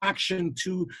attraction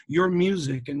to your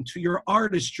music and to your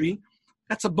artistry,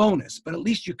 that's a bonus, but at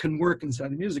least you can work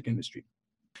inside the music industry.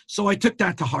 So I took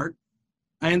that to heart.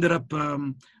 I ended up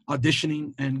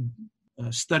auditioning and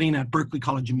studying at Berklee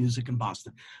College of Music in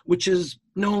Boston, which is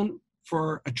known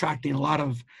for attracting a lot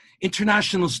of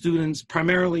international students,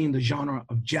 primarily in the genre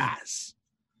of jazz.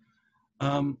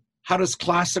 How does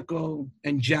classical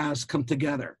and jazz come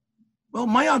together? Well,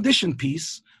 my audition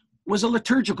piece was a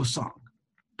liturgical song,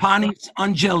 Panis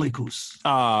Angelicus.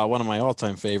 One of my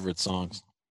all-time favorite songs.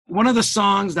 One of the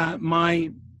songs that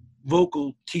my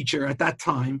vocal teacher at that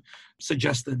time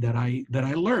suggested that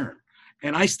I learn.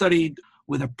 And I studied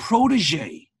with a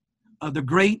protege of the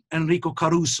great Enrico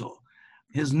Caruso.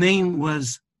 His name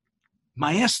was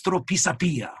Maestro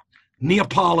Pisapia,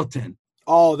 Neapolitan.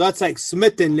 Oh, that's like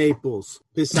Smith in Naples.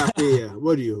 Pisapia.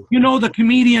 What do you? You know the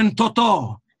comedian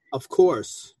Totò? Of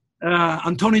course.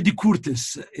 Antonio Di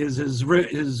Curtis is his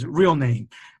real name.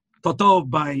 Totò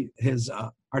by his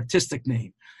artistic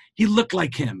name. He looked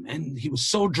like him, and he was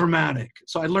so dramatic.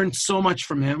 So I learned so much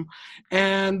from him.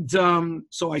 And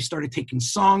so I started taking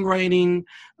songwriting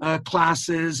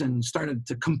classes and started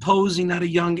to composing at a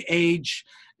young age.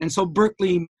 And so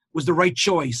Berklee was the right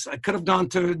choice. I could have gone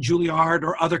to Juilliard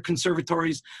or other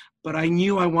conservatories, but I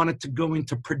knew I wanted to go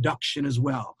into production as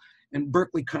well. And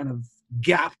Berklee kind of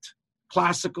gapped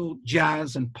classical,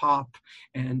 jazz, and pop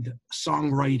and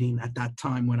songwriting at that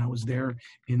time when I was there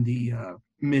in the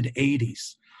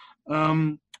mid-'80s.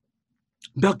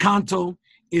 Bel canto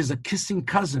is a kissing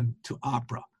cousin to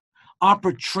opera.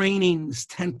 Opera training is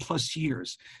 10 plus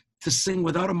years to sing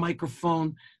without a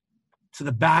microphone to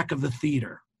the back of the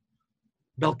theater.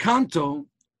 Bel canto,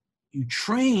 you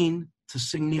train to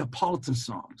sing Neapolitan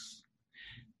songs,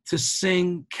 to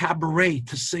sing cabaret,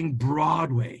 to sing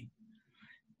Broadway.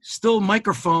 Still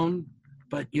microphone,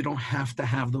 but you don't have to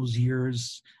have those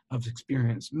years of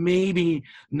experience. Maybe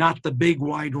not the big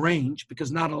wide range,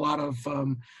 because not a lot of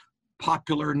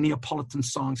popular Neapolitan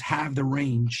songs have the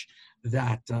range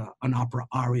that an opera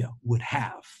aria would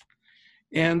have.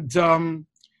 And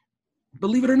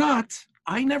believe it or not,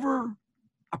 I never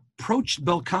approached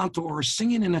bel canto or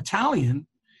singing in Italian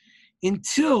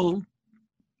until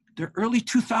the early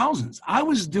 2000s. I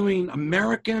was doing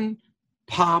American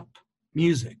pop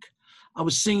music. I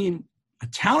was singing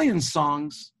Italian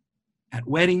songs at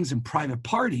weddings and private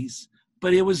parties,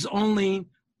 but it was only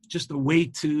just a way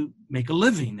to make a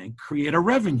living and create a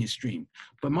revenue stream.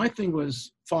 But my thing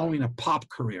was following a pop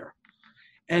career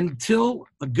until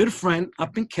a good friend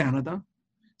up in Canada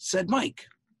said, Mike,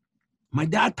 my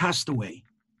dad passed away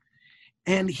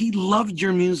and he loved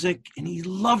your music and he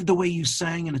loved the way you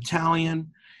sang in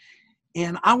Italian.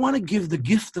 And I want to give the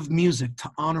gift of music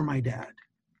to honor my dad.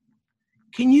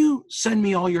 Can you send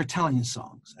me all your Italian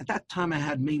songs? At that time, I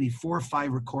had maybe 4 or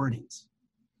 5 recordings.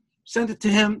 Sent it to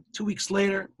him 2 weeks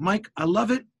later. Mike, I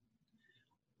love it,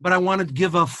 but I wanted to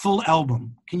give a full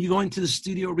album. Can you go into the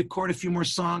studio, record a few more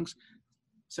songs?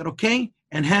 I said, okay.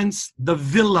 And hence, the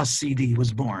Villa CD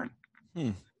was born.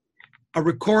 A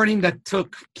recording that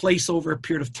took place over a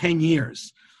period of 10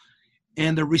 years.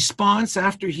 And the response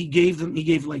after he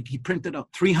printed up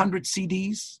 300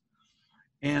 CDs.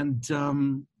 And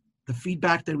the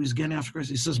feedback that he was getting afterwards,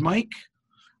 he says, Mike,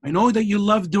 I know that you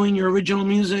love doing your original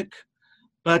music,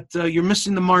 but you're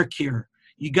missing the mark here.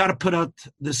 You got to put out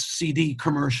this CD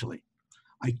commercially.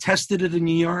 I tested it in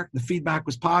New York. The feedback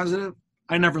was positive.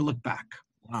 I never looked back.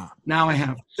 Wow. Now I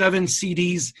have 7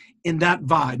 CDs in that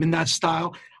vibe, in that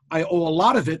style. I owe a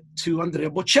lot of it to Andrea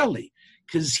Bocelli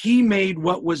because he made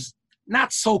what was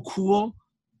not so cool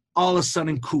all of a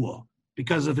sudden cool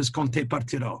because of his Conte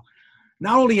Partirò.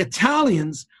 Not only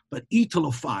Italians, but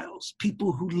Italophiles,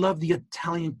 people who love the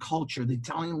Italian culture, the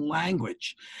Italian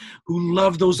language, who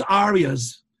love those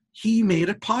arias. He made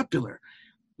it popular.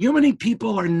 You know how many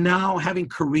people are now having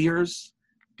careers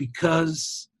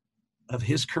because of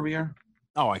his career?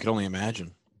 Oh, I could only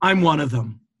imagine. I'm one of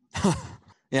them.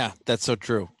 Yeah, that's so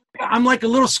true. I'm like a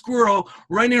little squirrel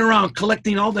running around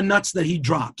collecting all the nuts that he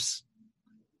drops.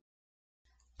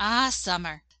 Ah,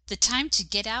 summer. The time to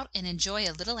get out and enjoy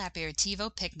a little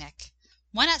aperitivo picnic.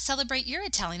 Why not celebrate your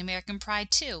Italian-American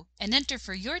pride too and enter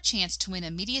for your chance to win a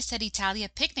Mediaset Italia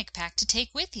picnic pack to take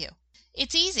with you?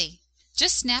 It's easy.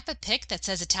 Just snap a pic that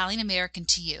says Italian-American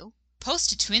to you,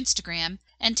 post it to Instagram,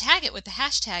 and tag it with the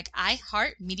hashtag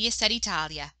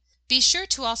 #IHeartMediasetItalia. Be sure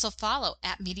to also follow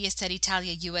at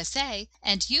Mediaset USA,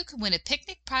 and you can win a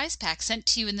picnic prize pack sent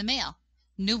to you in the mail.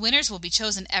 New winners will be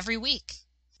chosen every week.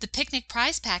 The picnic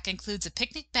prize pack includes a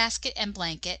picnic basket and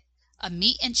blanket, a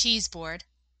meat and cheese board,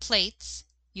 plates,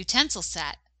 utensil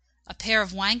set, a pair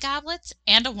of wine goblets,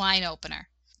 and a wine opener.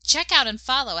 Check out and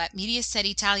follow at Mediaset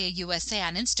Italia USA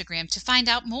on Instagram to find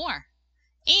out more.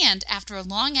 And after a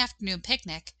long afternoon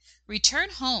picnic, return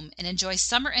home and enjoy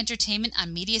summer entertainment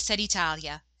on Mediaset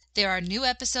Italia. There are new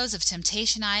episodes of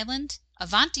Temptation Island,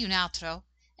 Avanti un Altro,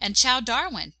 and Ciao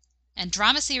Darwin, and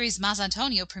drama series Mas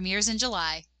Antonio premieres in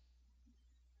July.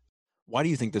 Why do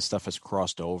you think this stuff has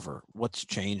crossed over? What's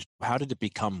changed? How did it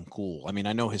become cool? I mean,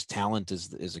 I know his talent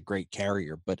is a great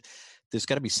carrier, but there's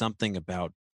got to be something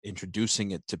about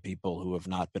introducing it to people who have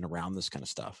not been around this kind of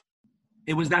stuff.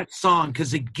 It was that song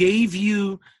because it gave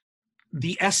you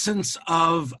the essence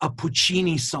of a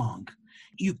Puccini song.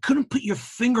 You couldn't put your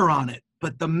finger on it,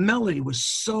 but the melody was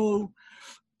so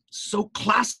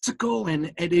classical,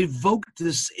 and it evoked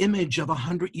this image of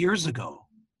 100 years ago,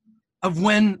 of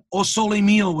when O Sole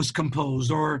Mio was composed,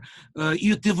 or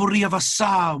Io Te Vorrei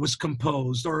Avassa was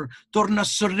composed, or Torna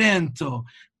Sorrento,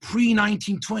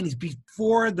 pre-1920s,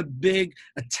 before the big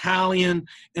Italian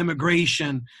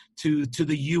immigration to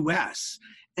the U.S.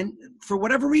 And for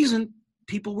whatever reason,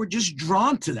 people were just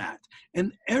drawn to that.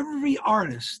 And every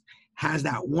artist has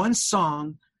that one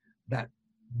song that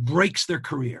breaks their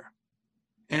career.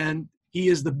 And he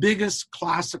is the biggest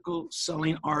classical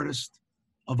selling artist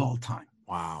of all time.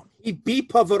 Wow. He beat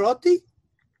Pavarotti?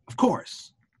 Of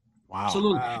course. Wow.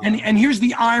 Absolutely. Wow. And here's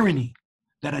the irony,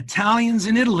 that Italians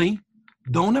in Italy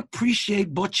don't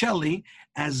appreciate Bocelli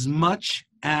as much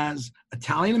as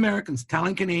Italian Americans,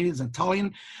 Italian Canadians,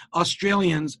 Italian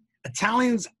Australians,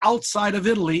 Italians outside of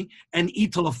Italy, and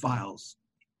Italophiles.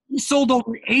 He sold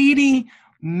over 80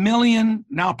 million,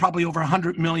 now probably over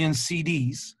 100 million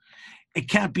CDs. It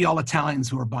can't be all Italians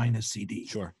who are buying his CD.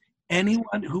 Sure.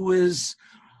 Anyone who is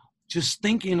just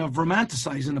thinking of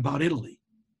romanticizing about Italy,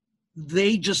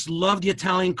 they just love the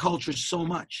Italian culture so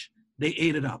much. They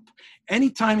ate it up.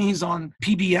 Anytime he's on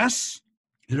PBS,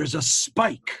 there's a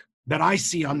spike that I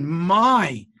see on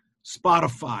my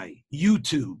Spotify,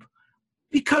 YouTube,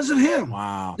 because of him.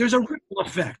 Wow. There's a ripple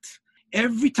effect.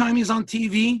 Every time he's on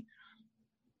TV,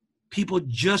 people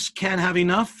just can't have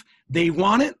enough. They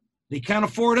want it. They can't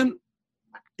afford it.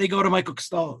 They go to Michael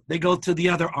Castaldo. They go to the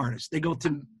other artists. They go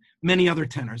to many other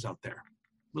tenors out there,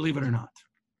 believe it or not.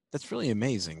 That's really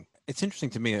amazing. It's interesting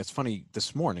to me. It's funny.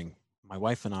 This morning, my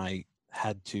wife and I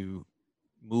had to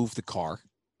move the car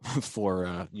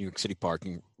for New York City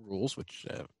parking rules, which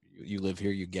you live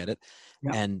here, you get it.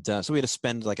 Yeah. And so we had to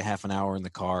spend like a half an hour in the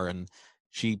car, and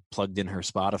she plugged in her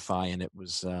Spotify, and it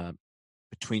was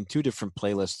between two different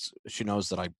playlists. She knows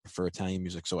that I prefer Italian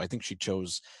music, so I think she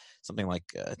chose something like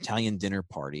Italian Dinner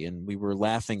Party, and we were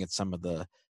laughing at some of the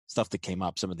stuff that came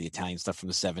up, some of the Italian stuff from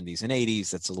the 70s and 80s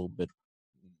that's a little bit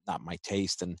not my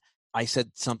taste. And I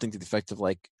said something to the effect of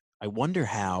like, I wonder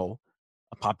how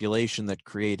a population that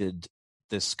created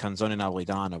this canzone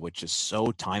napoletana, which is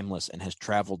so timeless and has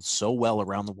traveled so well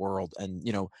around the world, and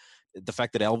you know, the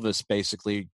fact that Elvis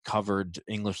basically covered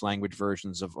English language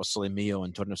versions of O Sole Mio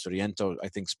and Torna Sorrento, I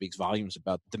think speaks volumes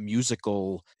about the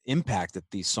musical impact that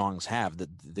these songs have,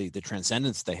 the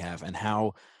transcendence they have, and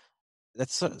how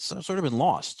that's sort of been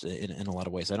lost in a lot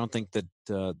of ways. I don't think that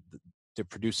they're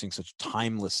producing such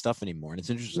timeless stuff anymore. And it's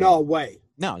interesting. No way.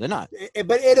 No, they're not.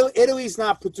 But Italy's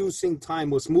not producing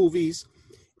timeless movies.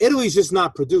 Italy's just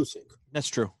not producing. That's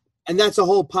true. And that's a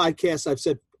whole podcast. I've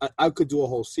said I could do a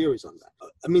whole series on that.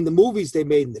 I mean, the movies they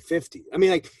made in the 50s. I mean,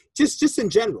 like, just in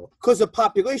general, because the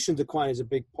population decline is a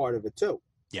big part of it, too.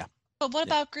 Yeah. But what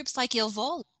about groups like Il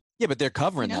Volo? Yeah, but they're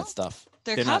covering that stuff.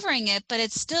 They're covering it, but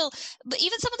it's still, but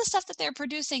even some of the stuff that they're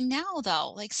producing now,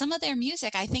 though, like some of their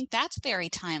music, I think that's very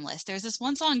timeless. There's this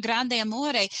one song, Grande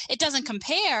Amore. It doesn't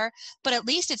compare, but at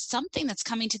least it's something that's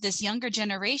coming to this younger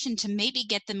generation to maybe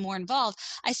get them more involved.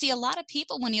 I see a lot of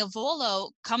people when Il Volo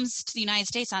comes to the United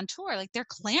States on tour, like they're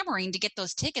clamoring to get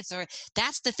those tickets, or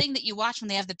that's the thing that you watch when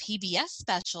they have the PBS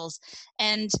specials.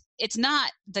 And it's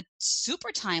not the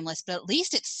super timeless, but at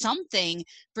least it's something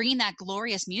bringing that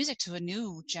glorious music to a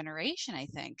new generation, I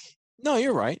think. No,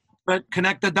 you're right. But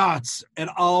connect the dots. It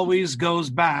always goes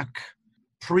back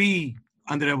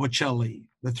pre-Andrea Bocelli,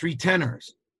 the three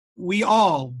tenors. We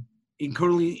all,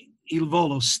 including Il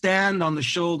Volo, stand on the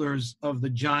shoulders of the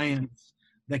giants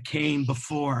that came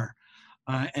before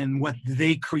and what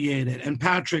they created. And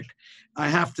Patrick, I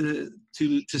have to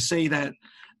say that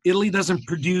Italy doesn't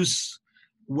produce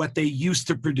what they used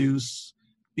to produce.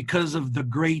 because of the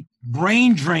great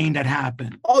brain drain that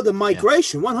happened. Oh, the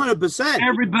migration, 100%.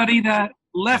 Everybody that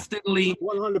left Italy,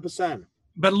 100%.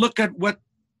 but look at what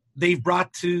they've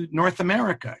brought to North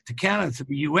America, to Canada, to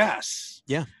the U.S.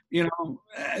 Yeah. You know,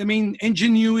 I mean,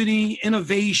 ingenuity,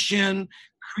 innovation,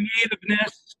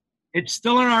 creativeness, it's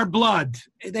still in our blood.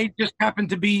 They just happen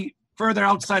to be further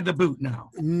outside the boot now.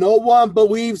 No one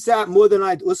believes that more than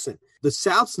I. Listen, the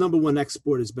South's number one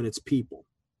export has been its people.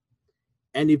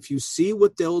 And if you see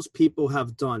what those people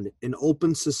have done in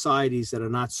open societies that are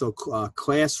not so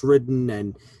class-ridden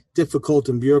and difficult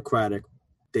and bureaucratic,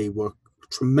 they were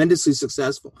tremendously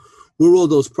successful. Where were all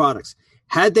those products?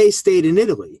 Had they stayed in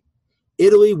Italy,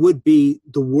 Italy would be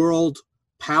the world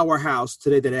powerhouse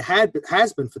today that it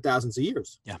has been for thousands of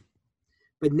years. Yeah.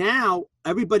 But now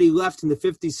everybody left in the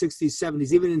 50s, 60s,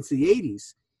 70s, even into the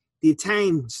 80s. The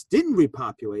Italians didn't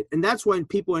repopulate, and that's when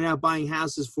people are now buying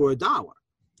houses for $1.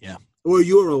 Yeah. Or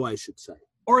euro, I should say.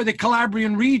 Or the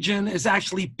Calabrian region is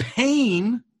actually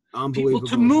paying people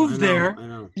to move there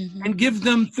and give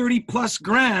them 30 plus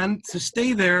grand to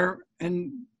stay there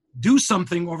and do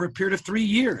something over a period of 3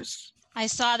 years. I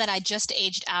saw that I just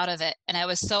aged out of it, and I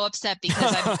was so upset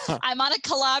because I'm on a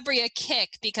Calabria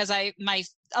kick because my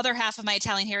other half of my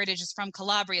Italian heritage is from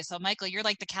Calabria. So, Michael, you're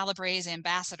like the Calabrese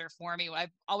ambassador for me. I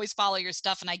always follow your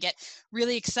stuff, and I get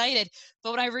really excited.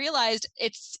 But when I realized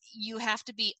you have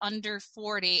to be under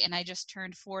 40, and I just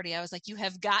turned 40, I was like, you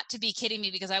have got to be kidding me,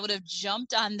 because I would have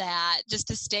jumped on that just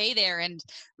to stay there and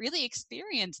really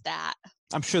experience that.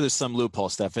 I'm sure there's some loophole,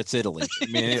 Steph. It's Italy. I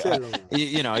mean,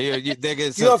 you know, you're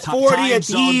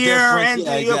 40th year and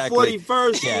your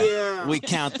 41st year. We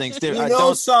count things. You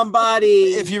know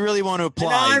somebody. If you really want to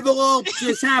apply. An envelope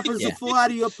just happens to fall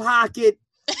out of your pocket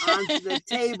onto the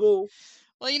table.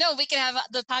 Well, you know, we can have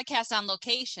the podcast on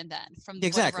location then from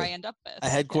whatever I end up with. A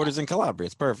headquarters in Calabria.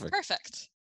 It's perfect. Perfect.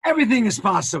 Everything is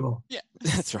possible. Yeah.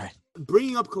 That's right.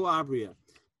 Bringing up Calabria,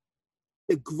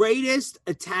 the greatest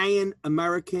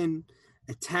Italian-American,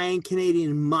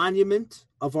 Italian-Canadian monument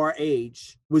of our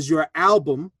age was your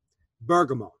album,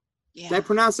 Bergamo. Yeah. Did I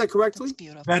pronounce that correctly? That's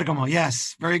beautiful. Bergamo,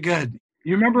 yes. Very good.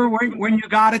 You remember when you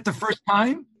got it the first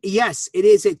time? Yes, it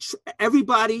is.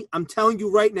 Everybody, I'm telling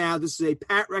you right now, this is a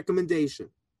pat recommendation.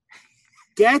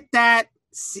 Get that.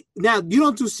 Now, you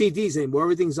don't do CDs anymore.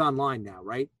 Everything's online now,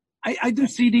 right? I do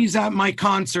CDs at my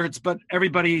concerts, but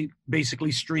everybody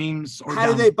basically streams. Or How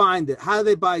do they bind it? How do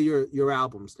they buy your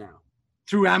albums now?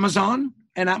 Through Amazon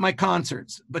and at my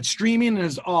concerts. But streaming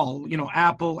is all,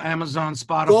 Apple, Amazon,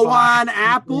 Spotify. Go on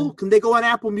Apple. Can they go on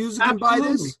Apple Music and buy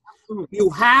this? You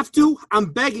have to.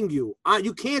 I'm begging you.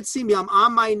 You can't see me. I'm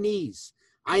on my knees.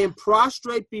 I am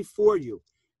prostrate before you.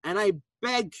 And I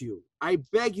beg you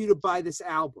to buy this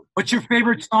album. What's your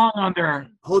favorite song on there?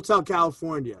 Hotel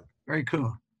California. Very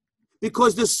cool.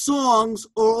 Because the songs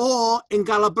are all in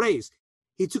Calabrese.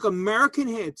 He took American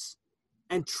hits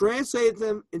and translated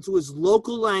them into his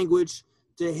local language,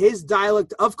 to his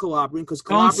dialect of Calabrian. Because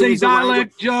don't say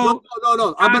dialect, Joe.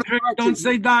 No. Don't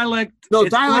say dialect. No,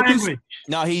 it's dialect language.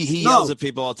 No, he yells at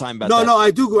people all the time about that. No, I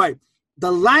do right.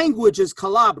 The language is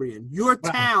Calabrian. Your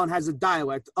town has a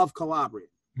dialect of Calabrian.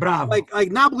 Bravo. Like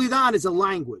Napolitan is a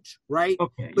language, right?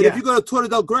 Okay. But if you go to Torre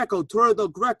del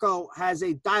Greco has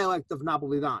a dialect of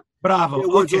Napolitan. Bravo. It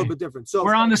words a little bit different. So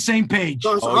we're on the same page.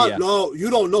 No, you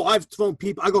don't know. I've thrown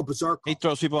people. I go berserk. He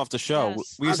throws people off the show.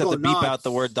 Yes. We used to have to beep out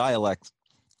the word dialect.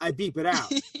 I beep it out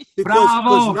because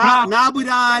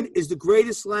Napolitan is the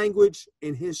greatest language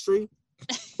in history.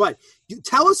 But you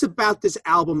tell us about this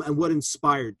album and what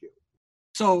inspired you.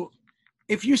 So,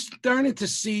 if you're starting to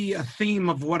see a theme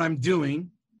of what I'm doing,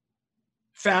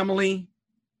 family,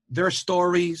 their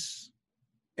stories,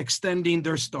 extending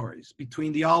their stories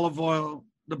between the olive oil,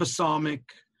 the balsamic,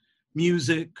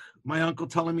 music, my uncle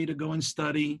telling me to go and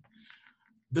study,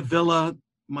 the villa,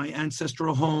 my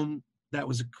ancestral home that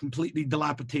was completely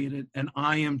dilapidated, and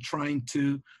I am trying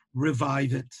to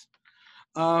revive it.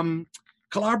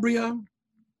 Calabria,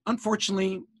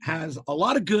 unfortunately, has a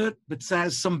lot of good, but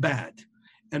has some bad.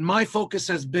 And my focus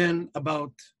has been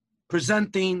about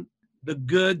presenting the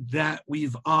good that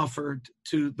we've offered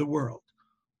to the world.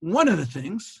 One of the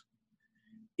things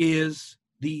is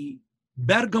the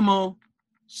Bergamo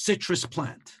citrus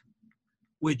plant,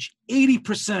 which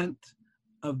 80%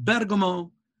 of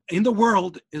Bergamo in the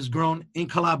world is grown in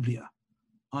Calabria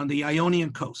on the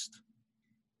Ionian coast.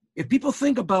 If people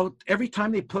think about every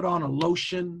time they put on a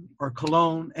lotion or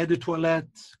cologne, eau de toilette,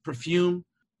 perfume,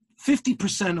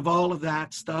 50% of all of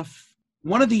that stuff,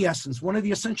 one of the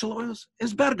essential oils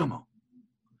is bergamot.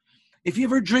 If you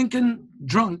ever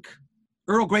drunk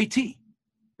Earl Grey tea,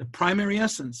 the primary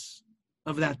essence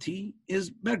of that tea is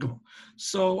bergamot.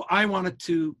 So I wanted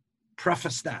to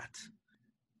preface that.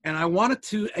 And I wanted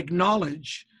to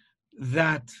acknowledge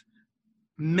that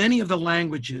many of the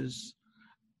languages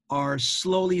are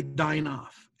slowly dying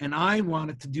off. And I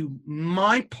wanted to do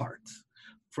my part,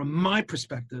 from my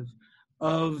perspective,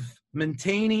 of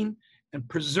maintaining and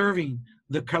preserving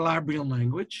the Calabrian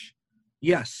language.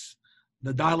 Yes,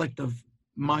 the dialect of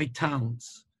my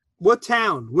towns. What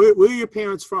town? Where are your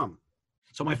parents from?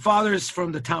 So my father is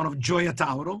from the town of Gioia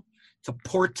Tauro. It's a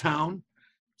port town,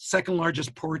 second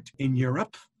largest port in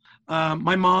Europe.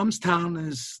 My mom's town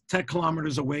is 10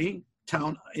 kilometers away,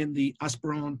 town in the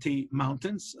Aspromonte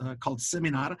Mountains called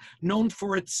Seminara, known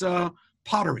for its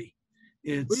pottery.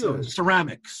 It's Really?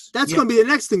 ceramics. That's going to be the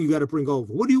next thing you got to bring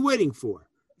over. What are you waiting for?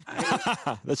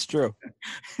 That's true.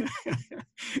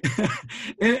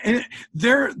 and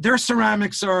their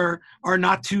ceramics are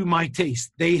not to my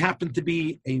taste. They happen to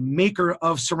be a maker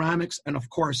of ceramics and, of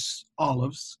course,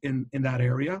 olives in that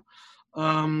area.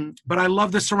 But I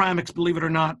love the ceramics, believe it or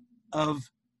not, of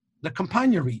the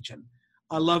Campania region.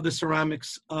 I love the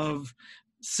ceramics of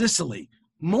Sicily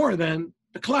more than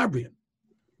the Calabrian,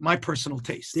 my personal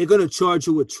taste. They're going to charge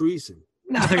you with treason.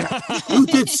 No, You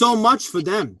did so much for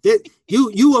them.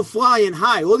 You were flying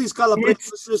high. All these Calabrian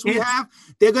listeners we have,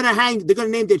 they're gonna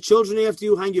name their children after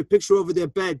you, hang your picture over their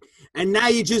bed, and now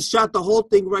you just shot the whole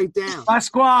thing right down.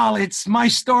 Pasquale, it's my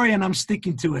story and I'm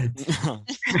sticking to it.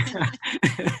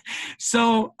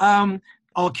 So,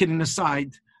 all kidding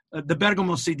aside, the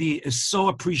Bergamo CD is so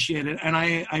appreciated, and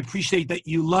I appreciate that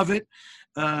you love it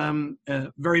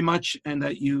very much, and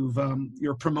that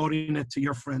you're promoting it to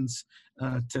your friends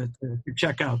to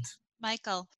check out.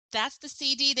 Michael, that's the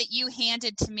CD that you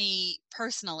handed to me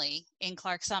personally in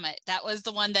Clark Summit. That was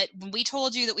the one that when we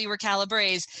told you that we were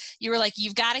Calabrese, you were like,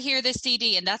 you've got to hear this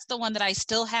CD. And that's the one that I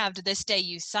still have to this day.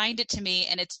 You signed it to me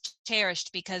and it's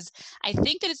cherished because I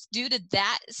think that it's due to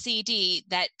that CD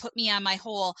that put me on my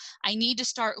whole, I need to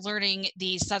start learning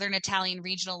the Southern Italian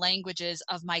regional languages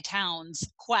of my town's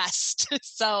quest.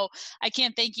 So I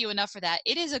can't thank you enough for that.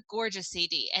 It is a gorgeous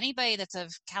CD. Anybody that's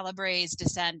of Calabrese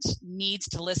descent needs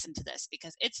to listen to this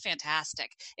because it's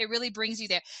fantastic. It really brings you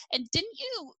there. And didn't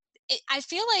you, I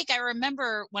feel like I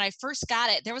remember when I first got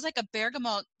it, there was like a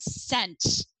bergamot scent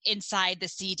inside the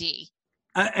CD.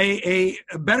 A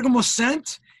bergamot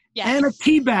scent, yes. And a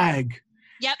tea bag.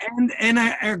 Yep. And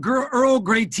a Earl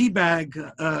Grey tea bag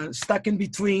stuck in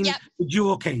between the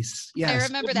jewel case. Yes. I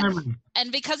remember that.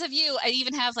 And because of you, I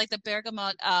even have like the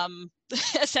bergamot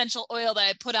essential oil that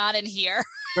I put on in here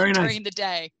during the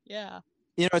day. Yeah.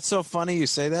 You know, it's so funny you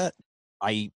say that.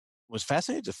 I was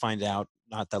fascinated to find out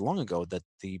not that long ago that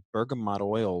the bergamoto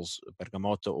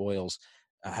oils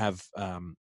have,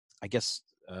 I guess,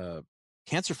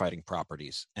 cancer-fighting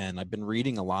properties. And I've been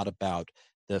reading a lot about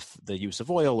the use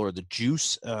of oil or the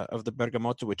juice of the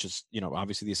bergamotto, which is, you know,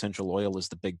 obviously the essential oil is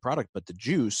the big product, but the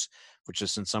juice, which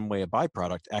is in some way a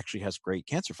byproduct, actually has great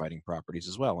cancer-fighting properties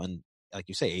as well. And like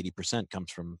you say, 80%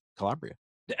 comes from Calabria.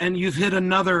 And you've hit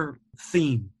another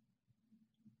theme.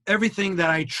 Everything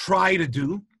that I try to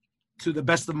do to the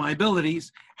best of my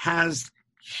abilities has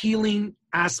healing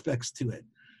aspects to it.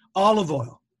 Olive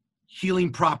oil,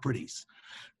 healing properties.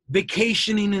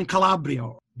 Vacationing in Calabria,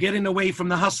 getting away from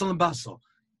the hustle and bustle,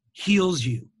 heals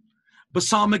you.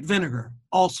 Balsamic vinegar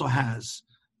also has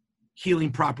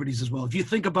healing properties as well. If you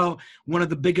think about one of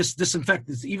the biggest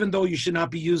disinfectants, even though you should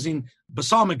not be using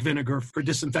balsamic vinegar for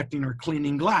disinfecting or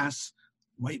cleaning glass,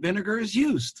 white vinegar is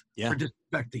used for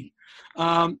disinfecting.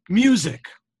 Music,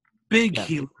 big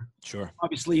healer. Sure.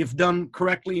 Obviously, if done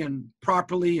correctly and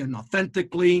properly and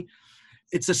authentically,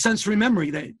 it's a sensory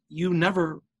memory that you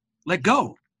never let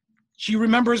go. She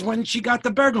remembers when she got the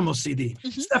Bergamo CD.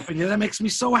 Mm-hmm. Stephanie, that makes me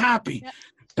so happy. Yep.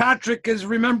 Patrick is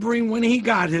remembering when he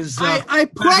got his. I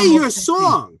play your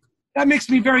song. That makes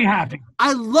me very happy.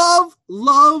 I love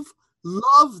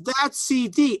that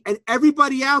CD. And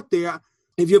everybody out there,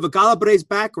 if you have a Calabrese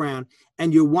background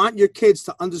and you want your kids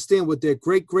to understand what their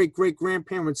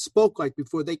great-great-great-grandparents spoke like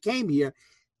before they came here,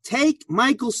 take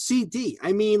Michael's CD.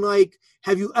 I mean, like,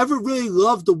 have you ever really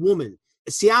loved a woman?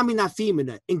 Siamo una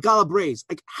femmina in Calabrese.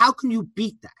 Like, how can you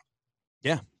beat that?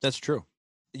 Yeah, that's true.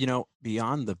 You know,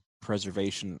 beyond the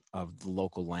preservation of the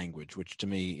local language, which to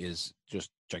me is just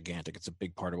gigantic. It's a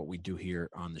big part of what we do here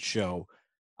on the show.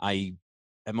 I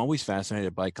am always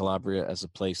fascinated by Calabria as a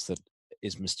place that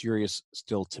is mysterious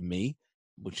still to me,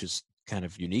 which is kind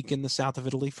of unique in the south of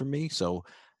Italy for me. So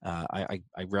I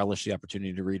relish the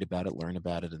opportunity to read about it, learn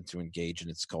about it, and to engage in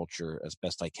its culture as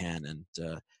best I can. And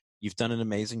you've done an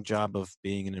amazing job of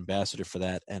being an ambassador for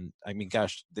that. And I mean,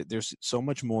 gosh, there's so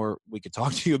much more we could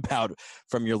talk to you about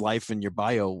from your life and your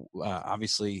bio.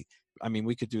 Obviously, I mean,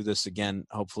 we could do this again,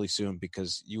 hopefully soon,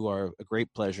 because you are a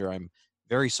great pleasure. I'm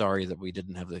very sorry that we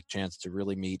didn't have the chance to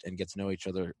really meet and get to know each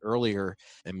other earlier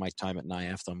in my time at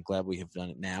IAP. I'm glad we have done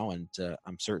it now. And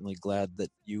I'm certainly glad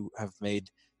that you have made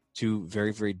two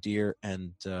very, very dear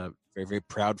and very, very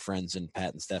proud friends in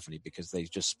Pat and Stephanie, because they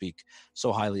just speak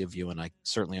so highly of you. And I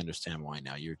certainly understand why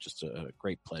now. You're just a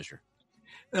great pleasure.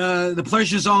 The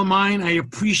pleasure's all mine. I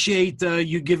appreciate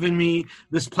you giving me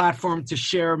this platform to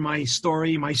share my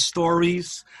story, my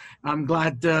stories. I'm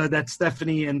glad that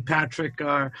Stephanie and Patrick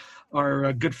are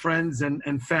good friends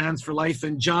and fans for life.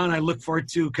 And John, I look forward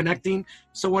to connecting.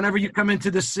 So whenever you come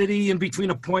into the city, in between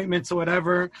appointments or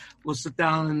whatever, we'll sit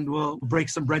down and we'll break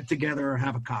some bread together or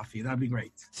have a coffee. That'd be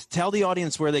great. Tell the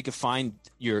audience where they can find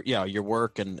your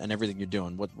work and everything you're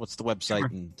doing. What's the website Sure.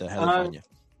 and how they find you?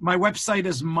 My website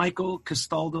is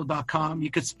michaelcastaldo.com.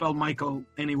 You could spell Michael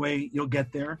anyway, you'll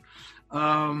get there.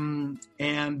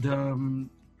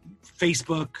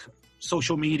 Facebook,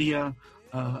 social media,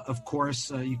 of course,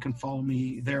 you can follow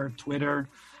me there, Twitter.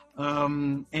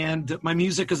 And my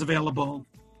music is available,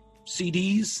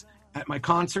 CDs at my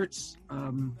concerts,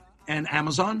 and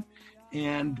Amazon,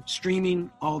 and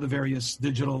streaming all the various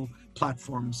digital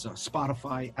platforms,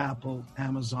 Spotify, Apple,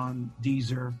 Amazon,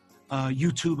 Deezer,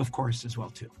 YouTube, of course, as well,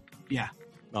 too. Yeah.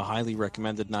 Highly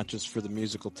recommended, not just for the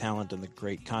musical talent and the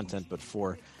great content, but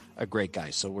for a great guy.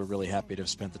 So we're really happy to have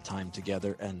spent the time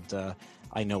together. And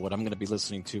I know what I'm going to be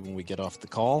listening to when we get off the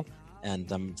call. And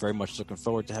I'm very much looking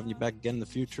forward to having you back again in the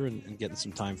future and getting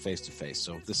some time face to face.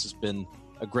 So this has been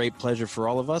a great pleasure for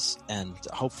all of us. And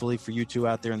hopefully for you two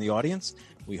out there in the audience,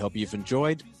 we hope you've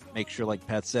enjoyed. Make sure, like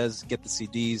Pat says, get the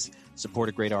CDs, support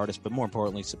a great artist, but more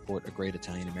importantly, support a great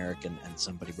Italian-American and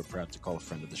somebody we're proud to call a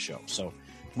friend of the show. So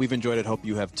we've enjoyed it. Hope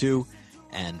you have too.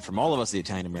 And from all of us, the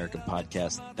Italian-American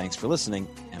Podcast, thanks for listening,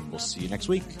 and we'll see you next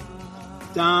week.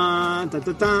 Dun, dun,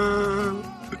 dun, dun.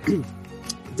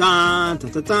 Dun,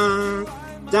 dun, dun, dun.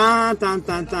 Dun, dun,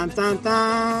 dun, dun, dun,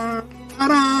 dun.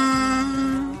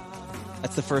 Ta-da.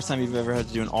 That's the first time you've ever had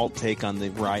to do an alt take on the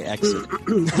Rye exit.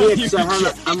 Yeah, 'cause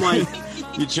I'm like,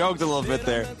 You choked a little bit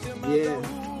there.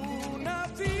 yeah.